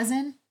of my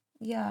cousin.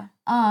 Yeah.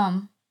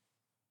 And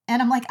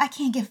I'm like, I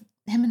can't give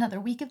him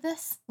another week of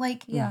this.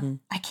 Like,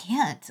 I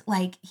can't.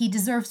 Like, he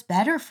deserves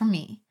better from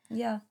me.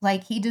 Yeah.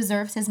 Like, he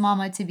deserves his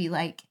mama to be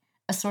like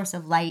a source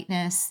of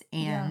lightness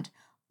and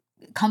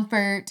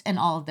comfort and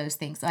all of those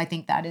things. So I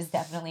think that is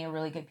definitely a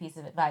really good piece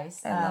of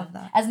advice. I love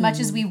that. As much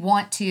as we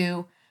want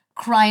to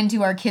cry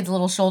into our kids'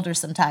 little shoulders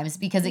sometimes,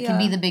 because it can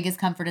be the biggest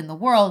comfort in the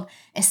world,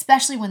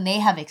 especially when they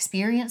have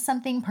experienced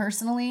something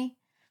personally,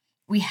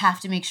 we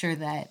have to make sure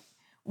that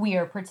we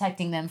are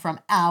protecting them from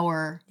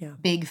our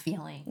big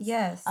feelings.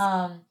 Yes.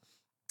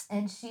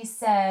 And she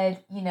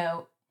said, you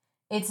know,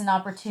 it's an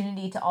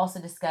opportunity to also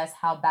discuss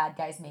how bad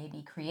guys may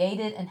be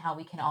created and how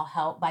we can all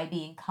help by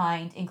being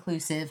kind,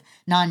 inclusive,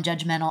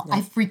 non-judgmental.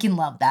 I freaking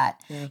love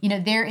that. Yeah.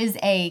 There is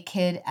a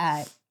kid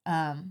at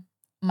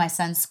my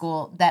son's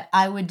school that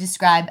I would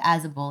describe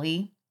as a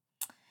bully.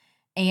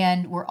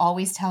 And we're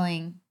always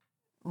telling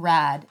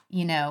Rad,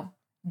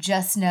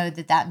 just know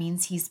that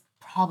means he's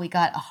probably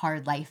got a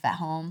hard life at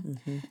home,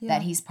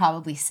 that he's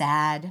probably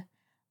sad.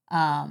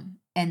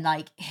 And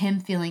like him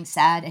feeling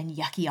sad and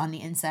yucky on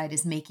the inside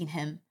is making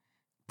him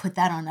put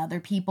that on other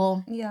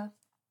people. Yeah.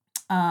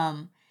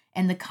 And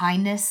the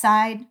kindness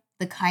side,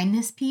 the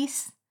kindness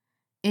piece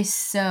is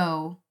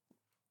so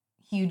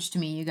huge to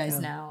me. You guys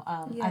know.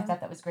 I thought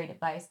that was great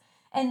advice.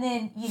 And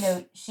then,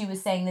 she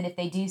was saying that if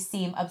they do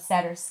seem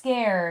upset or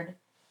scared,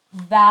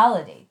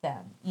 validate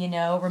them,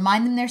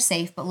 remind them they're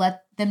safe, but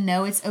let them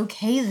know it's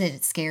okay that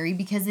it's scary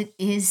because it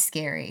is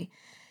scary.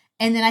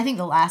 And then I think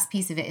the last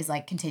piece of it is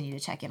like continue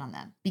to check in on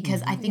them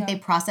because I think they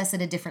process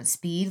at a different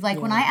speed. Like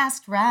when I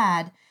asked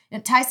Rad,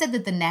 Ty said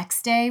that the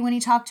next day when he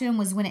talked to him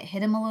was when it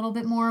hit him a little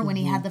bit more, when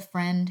he had the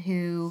friend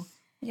who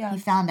he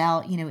found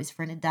out, his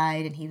friend had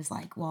died and he was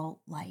like,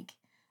 well, like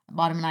I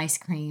bought him an ice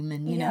cream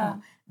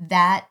and,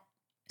 that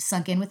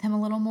sunk in with him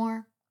a little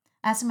more.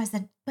 I asked him, I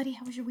said, buddy,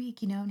 how was your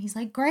week? And he's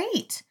like,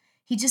 great.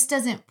 He just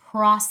doesn't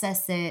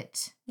process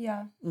it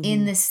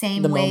in the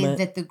same way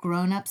that the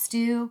grown-ups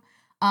do.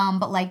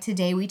 But like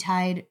today we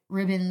tied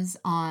ribbons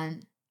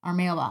on our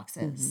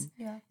mailboxes.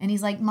 And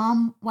he's like,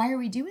 Mom, why are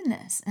we doing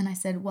this? And I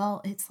said, well,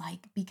 it's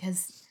like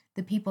because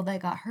the people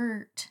that got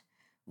hurt,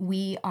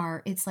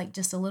 it's like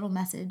just a little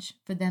message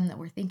for them that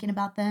we're thinking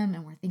about them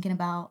and we're thinking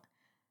about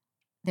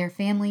their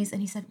families.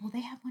 And he said, well, they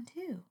have one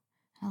too.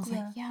 And I was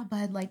like, yeah,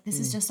 bud, like this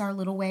is just our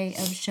little way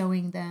of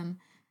showing them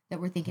that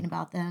we're thinking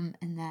about them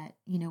and that,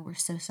 we're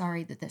so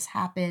sorry that this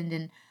happened.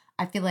 And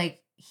I feel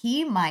like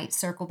he might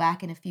circle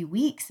back in a few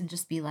weeks and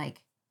just be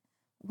like,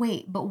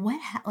 wait, but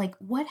what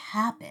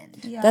happened?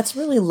 Yeah. That's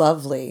really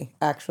lovely,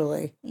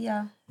 actually.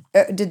 Yeah.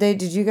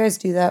 Did you guys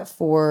do that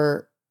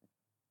for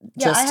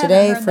just I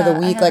today haven't for heard the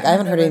that. week? I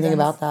haven't heard anything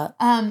about that.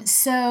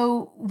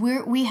 So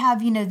we have,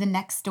 the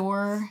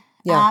Nextdoor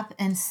app.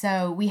 And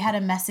so we had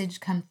a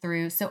message come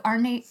through. So our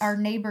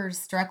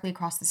neighbors directly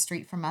across the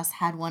street from us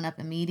had one up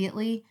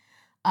immediately.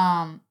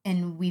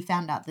 And we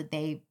found out that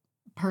they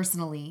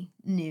personally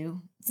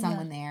knew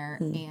someone there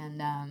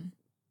and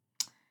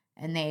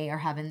they are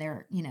having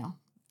their,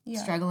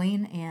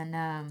 struggling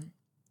and,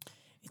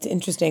 it's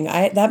interesting.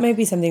 That might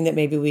be something that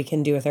maybe we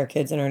can do with our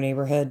kids in our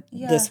neighborhood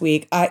this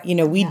week.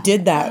 We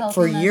did that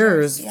for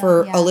years.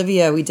 For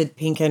Olivia, we did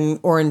pink and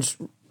orange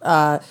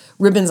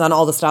ribbons on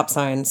all the stop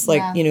signs,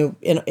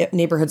 in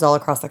neighborhoods all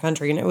across the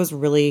country, and it was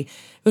really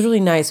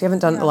nice. We haven't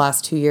done it the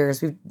last 2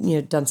 years.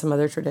 We've done some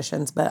other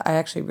traditions, but I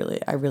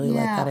really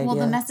like that idea. Well,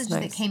 the message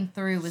that came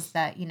through was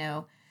that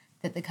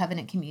that the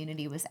covenant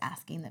community was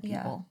asking that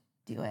people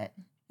do it.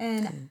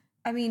 And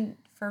I mean,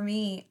 for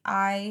me,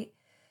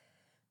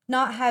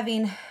 not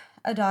having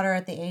a daughter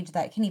at the age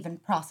that can even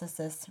process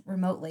this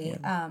remotely,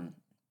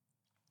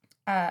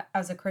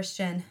 as a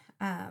Christian,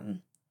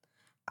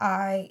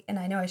 I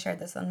know I shared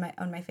this on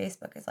my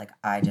Facebook. It's like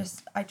I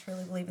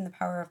truly believe in the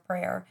power of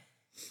prayer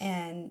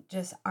and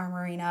just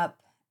armoring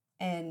up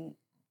and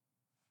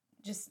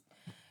just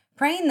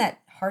praying that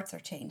hearts are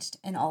changed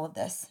in all of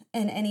this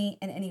in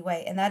any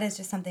way. And that is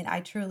just something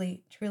I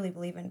truly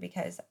believe in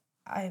because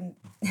I'm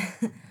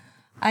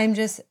I'm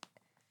just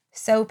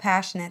so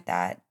passionate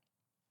that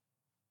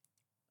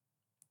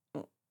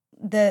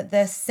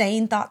the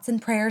saying thoughts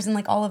and prayers and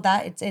like all of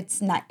that,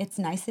 it's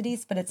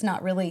niceties, but it's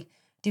not really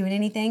doing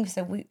anything.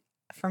 So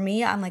for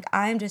me, I'm like,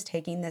 I'm just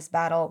taking this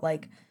battle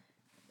like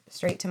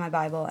straight to my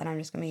Bible and I'm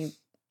just going to be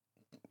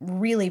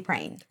really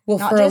praying. Well,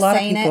 not for a lot of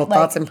saying people, it, like,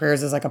 thoughts and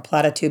prayers is like a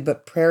platitude,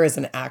 but prayer is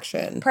an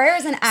action. Prayer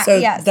is an action. So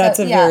yeah. that's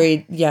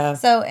very.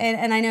 So,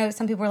 and I know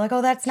some people are like,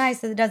 oh, that's nice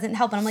that it doesn't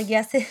help. And I'm like,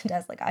 yes, it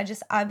does. Like,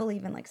 I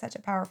believe in like such a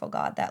powerful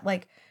God that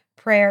like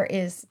prayer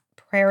is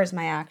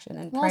my action.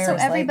 And prayer so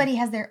is everybody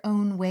has their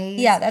own ways.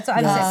 Yeah, that's what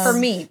I'm saying. For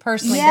me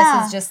personally,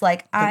 this is just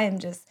like, I am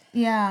just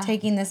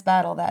taking this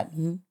battle that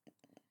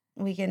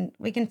we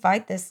can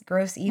fight this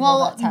gross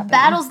evil that's happening.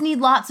 Battles need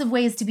lots of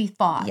ways to be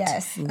fought.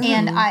 Yes.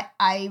 And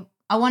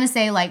I want to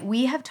say, like,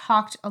 we have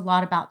talked a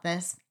lot about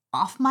this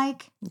off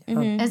mic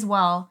as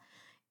well.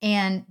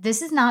 And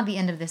this is not the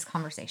end of this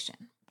conversation.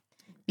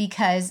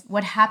 Because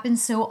what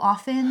happens so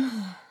often,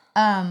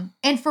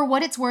 and for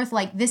what it's worth,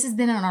 like, this has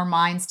been on our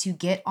minds to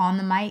get on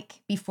the mic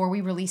before we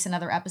release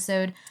another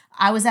episode.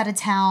 I was out of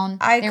town.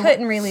 I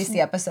couldn't release the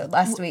episode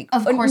last week.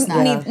 Of course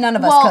not. None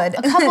of us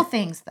could. A couple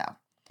things, though.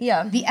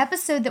 Yeah. The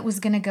episode that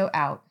was going to go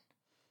out,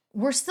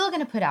 we're still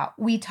going to put out.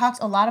 We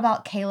talked a lot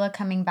about Kayla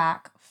coming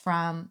back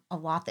from a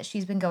lot that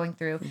she's been going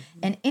through.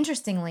 And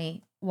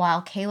interestingly,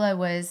 while Kayla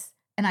was,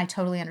 and I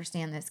totally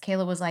understand this,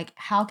 Kayla was like,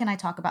 how can I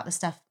talk about the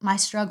stuff, my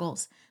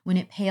struggles, when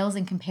it pales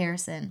in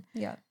comparison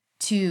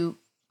to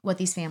what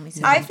these families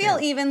have I feel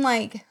even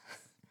like,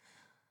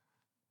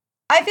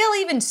 I feel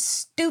even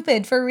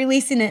stupid for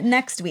releasing it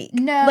next week.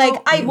 No.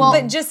 Like,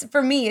 but just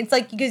for me, it's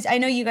like, because I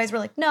know you guys were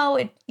like, no,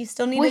 you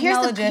still need to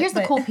acknowledge it. Here's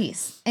the cool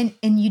piece. And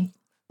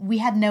we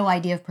had no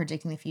idea of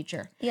predicting the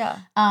future. Yeah.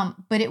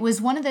 But it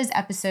was one of those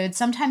episodes.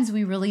 Sometimes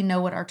we really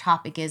know what our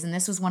topic is. And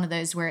this was one of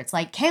those where it's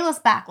like, Kayla's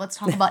back. Let's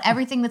talk about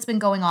everything that's been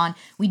going on.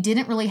 We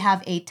didn't really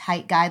have a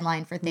tight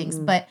guideline for things,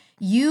 but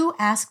you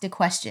asked a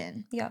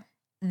question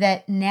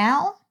that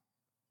now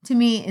to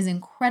me is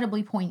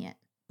incredibly poignant.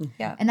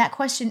 Yeah. And that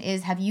question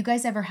is, have you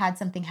guys ever had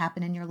something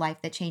happen in your life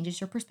that changes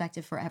your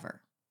perspective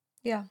forever?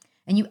 Yeah.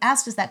 And you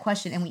asked us that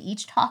question, and we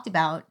each talked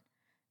about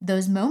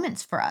those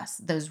moments for us,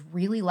 those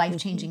really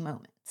life-changing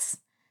moments.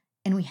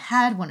 And we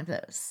had one of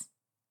those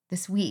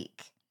this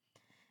week.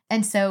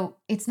 And so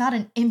it's not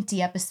an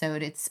empty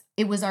episode.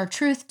 It was our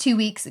truth 2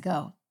 weeks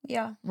ago.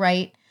 Yeah.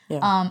 Right?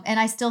 Yeah. And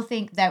I still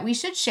think that we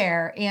should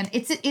share, and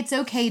it's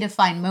okay to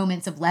find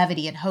moments of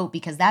levity and hope,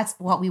 because that's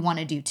what we want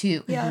to do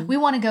too. Yeah. We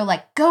want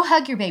to go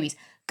hug your babies,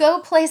 go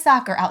play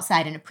soccer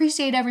outside and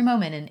appreciate every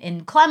moment,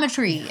 and climb a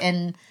tree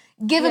and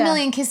give a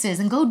million kisses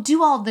and go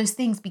do all of those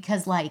things,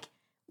 because like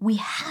we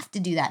have to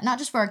do that, not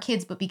just for our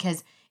kids, but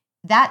because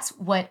that's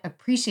what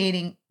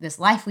appreciating this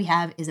life we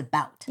have is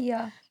about.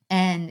 Yeah.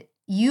 And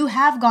you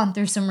have gone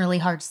through some really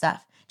hard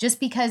stuff. Just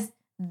because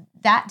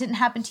that didn't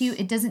happen to you,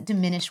 it doesn't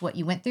diminish what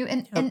you went through.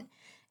 And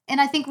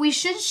I think we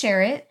should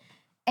share it.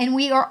 And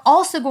we are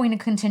also going to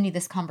continue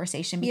this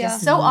conversation,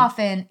 because so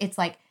often it's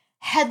like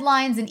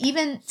headlines. And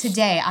even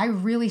today, I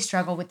really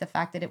struggle with the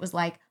fact that it was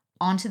like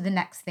on to the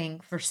next thing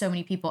for so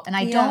many people. And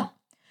I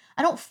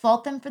don't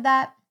fault them for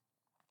that.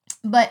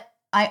 But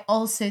I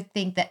also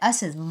think that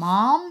us as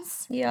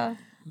moms,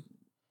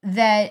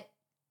 that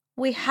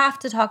we have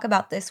to talk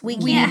about this. We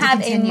We can't need to have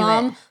a continue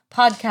mom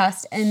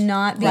podcast and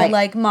not be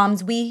like,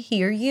 moms, we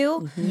hear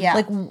you. Yeah.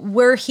 Like,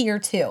 we're here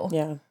too.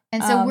 Yeah.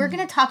 And so we're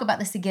going to talk about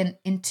this again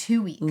in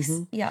 2 weeks.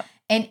 Yeah.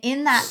 And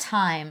in that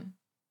time,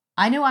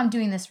 I know I'm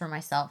doing this for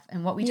myself.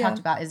 And what we talked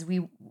about is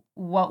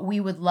what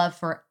we would love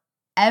for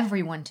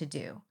everyone to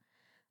do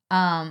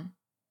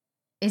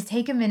is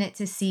take a minute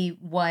to see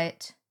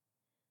what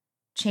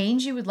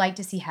change you would like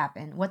to see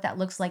happen, what that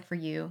looks like for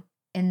you.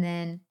 And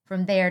then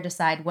from there,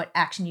 decide what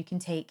action you can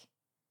take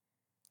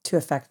To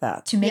affect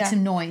that. to make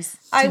some noise. To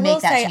I make will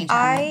that say, change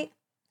happen.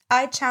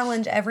 I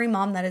challenge every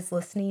mom that is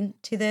listening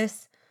to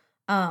this,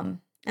 and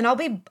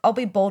I'll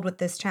be bold with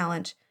this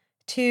challenge,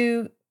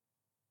 to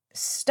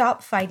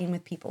stop fighting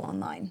with people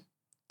online.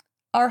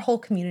 Our whole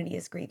community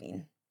is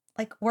grieving.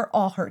 Like, we're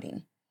all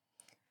hurting.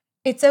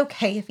 It's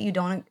okay if you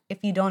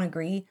don't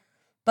agree,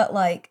 but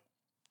like,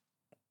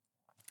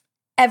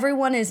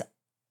 everyone is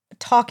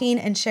talking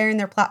and sharing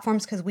their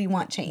platforms because we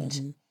want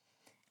change.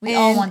 We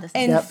all want this.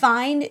 And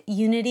find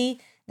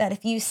unity, that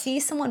if you see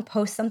someone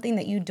post something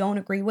that you don't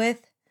agree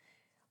with,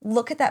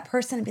 look at that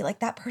person and be like,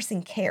 that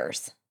person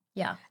cares.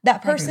 Yeah.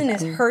 That person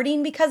is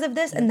hurting because of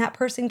this, and that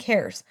person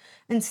cares.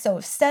 And so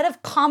instead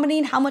of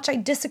commenting how much I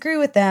disagree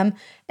with them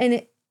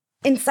and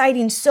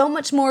inciting so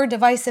much more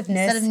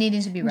divisiveness, Instead of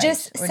needing to be right,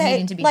 just or say,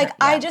 needing to be like,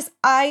 heard.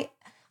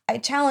 I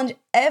challenge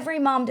every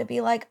mom to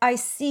be like, I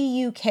see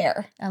you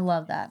care. I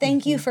love that.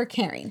 Thank you for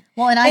caring.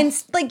 Well,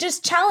 and like,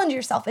 just challenge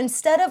yourself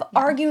instead of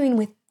arguing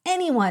with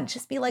anyone.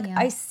 Just be like,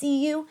 I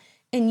see you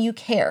and you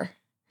care.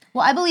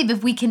 Well, I believe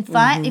if we can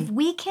find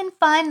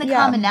the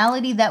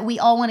commonality that we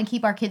all want to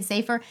keep our kids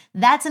safer,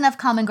 that's enough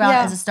common ground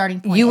as a starting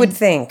point. You would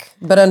think,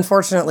 but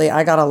unfortunately,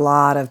 I got a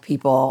lot of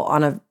people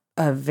on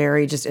a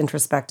very just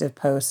introspective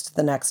post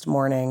the next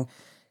morning.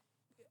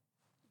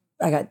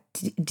 I got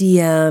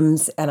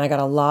DMs, and I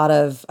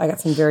got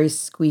some very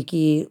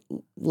squeaky,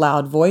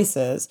 loud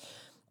voices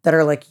that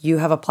are like, you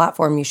have a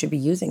platform, you should be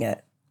using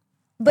it.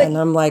 And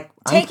I'm like,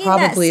 I'm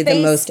probably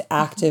the most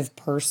active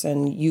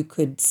person you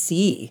could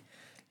see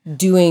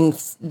doing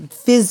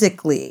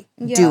physically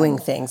doing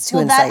things to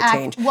incite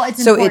change. Well,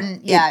 it's so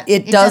important.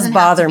 it does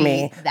bother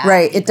me.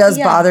 Right. It does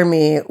bother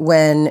me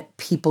when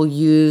people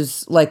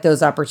use like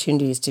those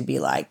opportunities to be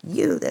like,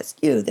 you this,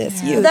 you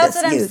this, you That's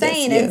this, what I'm you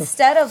saying. this, you.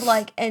 Instead of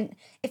like, and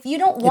if you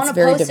don't want to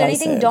very post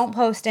anything, divisive. don't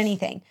post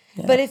anything.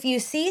 Yeah. But if you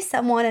see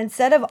someone,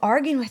 instead of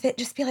arguing with it,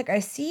 just be like, I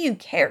see you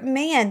care.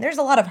 Man, there's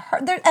a lot of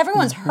hurt.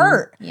 Everyone's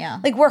hurt. Yeah.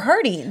 Like, we're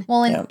hurting.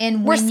 Well,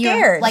 and we're when you're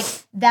scared. like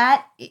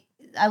that,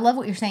 I love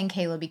what you're saying,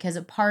 Kayla, because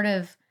a part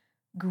of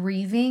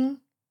grieving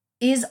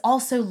is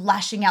also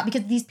lashing out,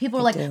 because these people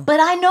are like, but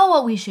I know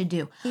what we should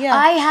do. Yeah.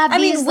 I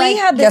mean, we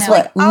had this. Guess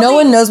what? No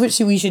one knows what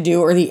we should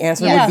do, or the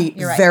answer would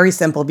be right. very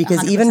simple,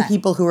 because 100%. even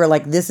people who are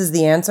like, this is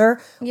the answer,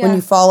 when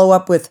you follow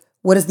up with,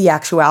 what does the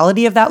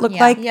actuality of that look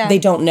like? Yeah. They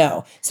don't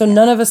know. So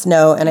none of us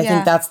know. And I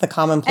think that's the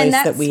common place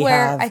that we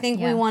have. I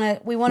think we want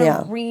to we want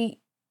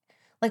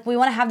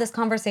to have this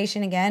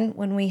conversation again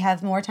when we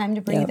have more time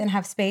to breathe and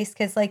have space.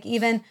 Cause like,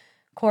 even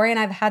Corey and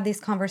I've had these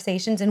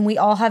conversations, and we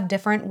all have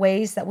different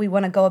ways that we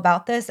want to go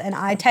about this. And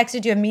I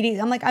texted you immediately.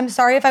 I'm like, I'm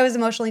sorry if I was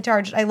emotionally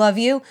charged. I love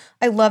you.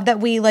 I love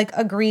that we like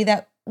agree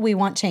that we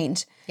want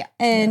change. Yeah.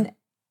 And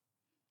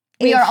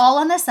We are all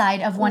on the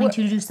side of wanting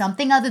to do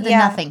something other than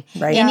nothing.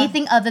 Right.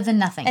 Anything other than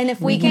nothing. And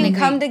if we can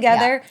come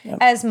together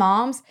as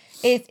moms,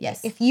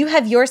 if you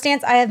have your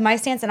stance, I have my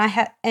stance,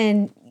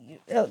 and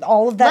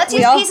all of that. Let's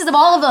use pieces of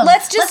all of them.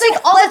 Let's take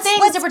all the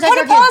things to protect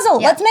our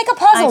kids. Let's make a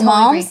puzzle,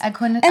 moms. I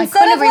couldn't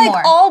Instead agree of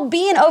more. all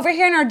being over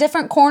here in our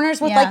different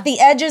corners with like the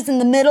edges and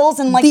the middles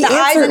and like the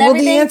eyes and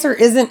everything. Well, the answer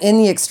isn't in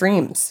the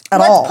extremes at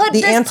all. Let's put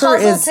the this answer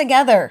puzzle is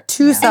together.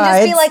 two sides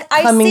and just be like,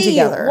 I coming see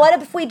together. you.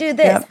 What if we do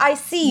this? Yep. I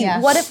see you. Yeah.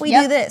 What if we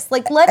do this?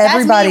 Like, let's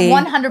Everybody-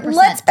 100%.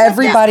 Let's put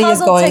Everybody this is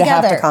puzzle going to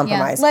have together. to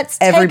compromise. Let's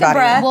take a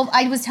breath. Well,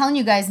 I was telling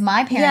you guys,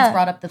 my parents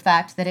brought up the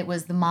fact that it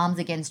was the Moms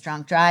Against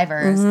Drunk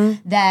Drivers and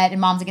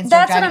Moms Against Drunk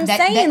Drivers. That's what I'm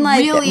saying.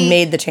 Like, that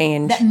made the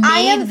change. That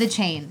made the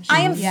change.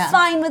 I am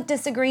fine with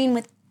disagreeing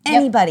with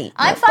anybody.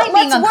 I'm fine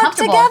being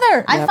uncomfortable. Work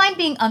together. I'm fine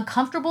being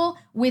uncomfortable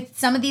with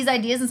some of these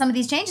ideas and some of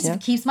these changes if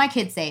it keeps my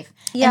kids safe.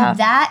 Yeah. And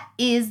that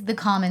is the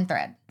common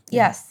thread.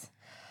 Yes.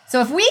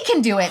 So if we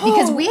can do it,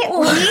 because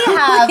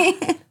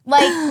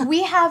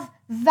we have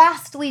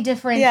vastly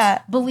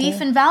different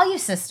belief and value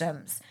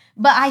systems.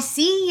 But I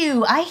see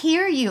you. I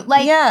hear you.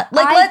 Let's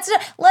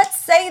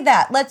say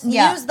that. Let's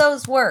use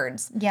those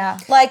words. Yeah.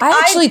 Like I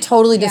actually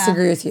totally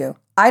disagree with you.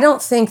 I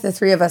don't think the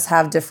three of us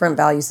have different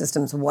value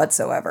systems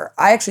whatsoever.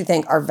 I actually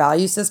think our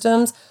value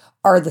systems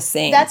are the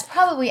same. That's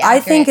probably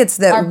accurate. I think it's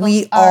that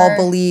we all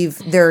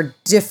believe there are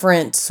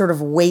different sort of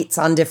weights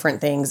on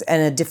different things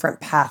and a different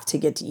path to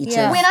get to each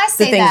of When I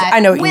say the things. that, I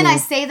know what when you mean. I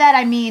say that,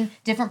 I mean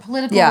different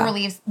political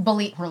beliefs.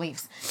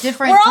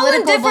 Different we're all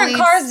in political different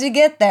beliefs. cars to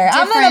get there.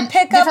 I'm going to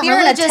pick up, different you're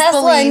in a religious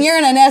Tesla beliefs. and you're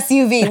in an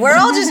SUV. We're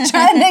all just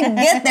trying to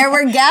get there.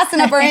 We're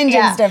gassing up our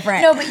engines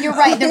different. No, but you're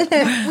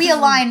right. We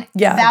align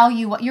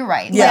value. You're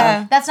right. Yeah.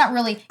 Like, that's not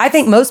really. I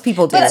think most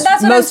people do. But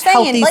that's what most I'm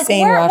saying. healthy, Like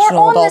sane, we're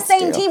rational on the adults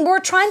same do. team. We're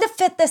trying to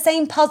fit the same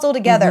puzzle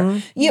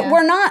together.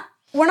 We're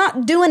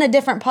not doing a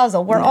different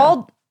puzzle. We're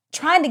all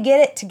trying to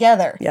get it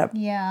together. Yep.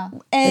 Yeah.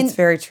 And it's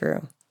very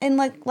true. And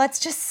like, let's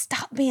just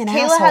stop being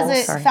Kayla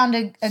assholes. has found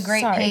a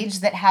great page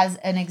that has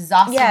an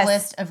exhaustive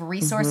list of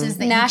resources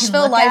that you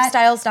can look at.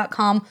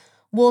 NashvilleLifestyles.com.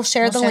 We'll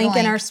share the link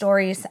in our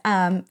stories.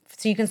 So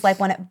you can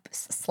swipe on it.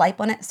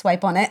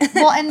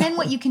 Well, and then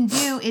what you can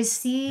do is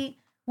see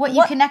what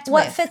you connect with.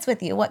 What fits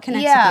with you? What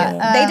connects with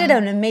you? They did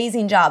an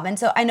amazing job. And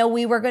so I know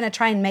we were going to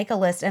try and make a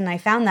list, and I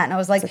found that, and I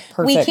was like,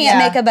 we can't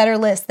make a better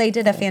list. They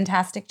did a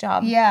fantastic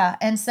job. Yeah.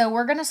 And so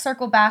we're going to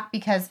circle back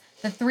because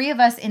the three of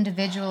us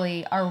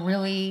individually are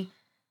really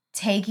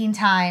taking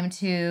time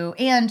to,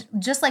 and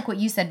just like what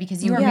you said,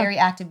 because you are very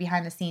active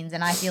behind the scenes.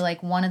 And I feel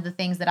like one of the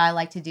things that I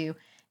like to do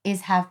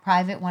is have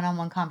private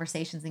one-on-one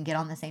conversations and get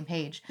on the same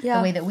page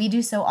the way that we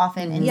do so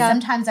often. And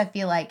sometimes I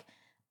feel like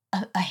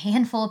a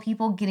handful of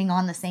people getting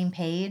on the same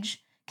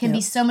page can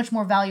be so much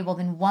more valuable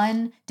than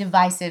one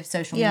divisive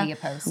social media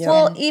post.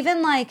 Well,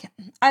 even like,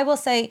 I will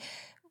say,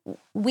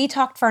 we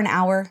talked for an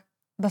hour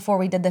before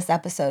we did this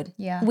episode.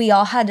 Yeah. We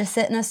all had to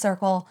sit in a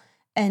circle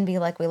and be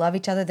like, we love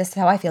each other. This is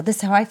how I feel. This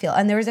is how I feel.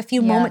 And there was a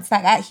few moments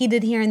that got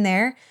heated here and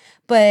there.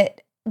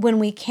 But when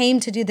we came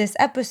to do this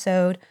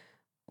episode,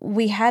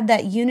 we had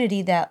that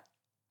unity that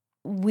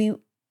we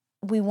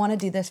want to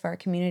do this for our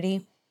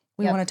community.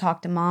 We want to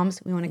talk to moms.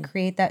 We want to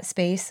create that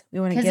space. We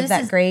want to give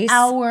that grace.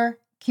 Our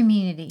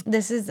community.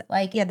 This is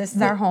this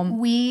is our home.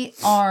 We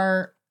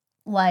are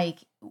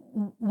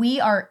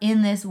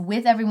in this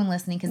with everyone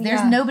listening because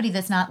there's nobody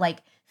that's not like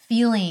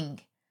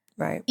feeling.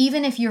 Right.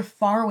 Even if you're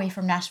far away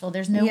from Nashville,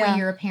 there's no way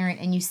you're a parent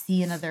and you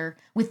see another,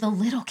 with the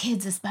little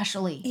kids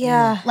especially.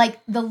 Yeah. Like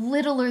the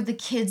littler the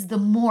kids, the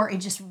more it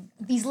just,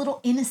 these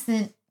little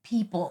innocent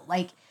people.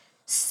 Like,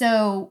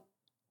 so,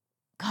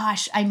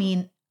 gosh, I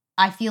mean,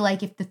 I feel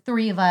like if the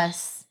three of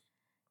us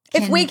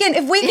if we can do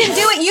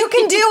it, you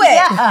can do it.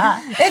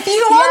 If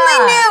you only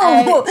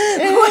knew,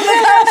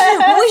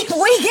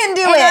 we can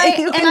do it.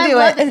 You can do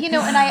it.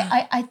 That,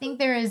 and I think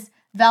there is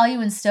value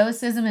in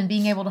stoicism and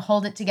being able to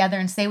hold it together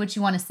and say what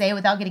you want to say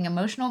without getting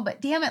emotional. But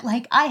damn it,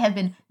 like I have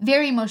been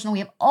very emotional. We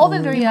have all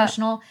been very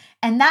emotional,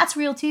 and that's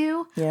real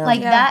too. Yeah.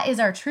 That is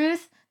our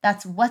truth.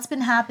 That's what's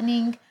been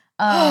happening.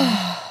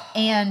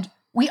 And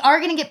we are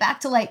going to get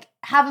back to like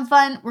having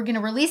fun. We're going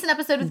to release an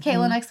episode with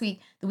Kayla next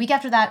week. The week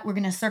after that, we're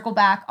going to circle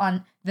back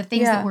on the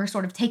things that we're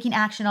sort of taking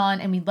action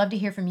on. And we'd love to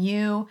hear from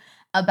you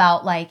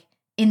about like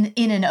in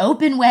an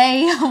open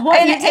way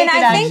what you're taking action on.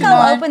 And I think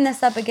I'll open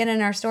this up again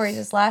in our stories.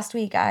 Just last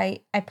week, I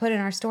put in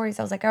our stories,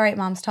 I was like, all right,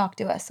 moms, talk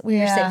to us.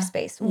 We're your safe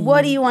space.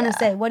 What do you want to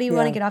say? What do you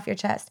want to get off your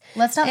chest?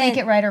 Let's not make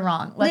it right or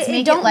wrong. Let's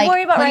make don't it like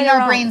worry about putting right or our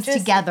wrong. brains Just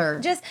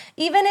together. Just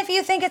even if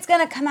you think it's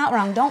going to come out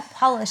wrong, don't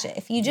polish it.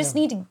 If you just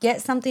need to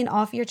get something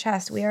off your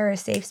chest, we are a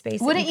safe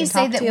space. Wouldn't you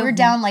say that we're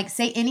down, like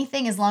say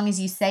anything as long as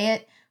you say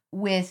it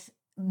with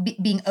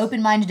being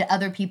open-minded to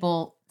other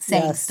people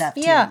saying stuff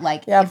too. Yeah.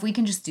 Like if we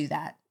can just do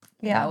that,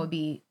 that would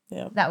be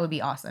Yep. that would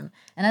be awesome.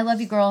 And I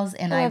love you girls,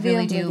 and I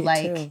really do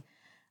like too.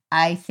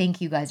 I think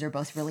you guys are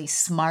both really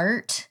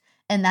smart.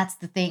 And that's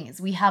the thing,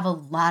 is we have a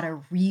lot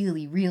of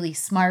really, really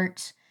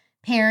smart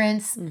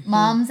parents,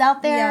 moms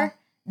out there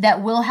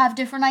that will have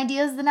different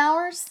ideas than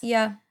ours.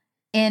 Yeah.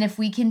 And if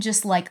we can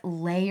just like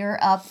layer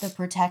up the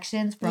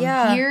protections from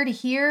Yeah. here to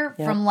here,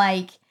 Yep. from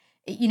like,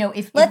 you know,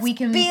 if Let's we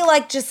can be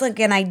like just like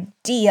an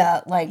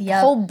idea, like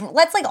Yep.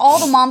 let's like all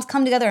the moms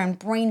come together and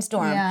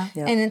brainstorm. Yeah.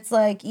 Yep. And it's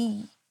like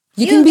You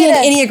can be an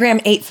get a-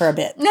 Enneagram 8 for a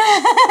bit.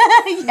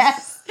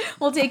 yes.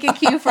 We'll take a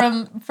cue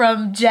from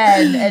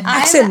Jen and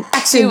Action.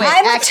 do it.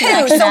 I'm a Action, 2,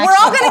 action, so we're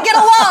all action. gonna get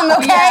along,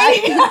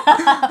 okay?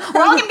 Yeah.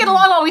 We're all gonna get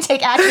along while we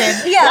take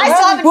action. Yeah. I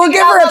still haven't We'll figured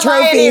give her out a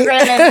what my trophy.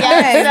 Enneagram is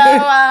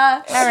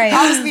yet, so All right.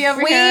 I'll just be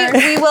over here.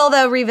 We will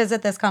though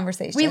revisit this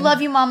conversation. We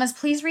love you, mamas.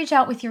 Please reach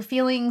out with your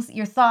feelings,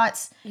 your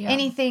thoughts,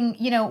 anything.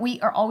 You know, we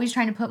are always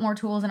trying to put more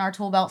tools in our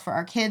tool belt for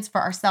our kids,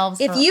 for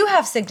ourselves. If you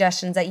have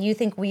suggestions that you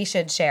think we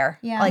should share,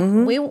 like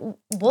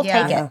we'll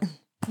Yeah. take it.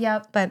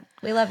 Yep. But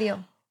we love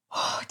you.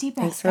 Deep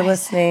breaths. Thanks for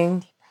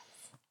listening.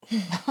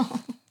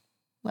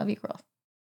 Love you, girl.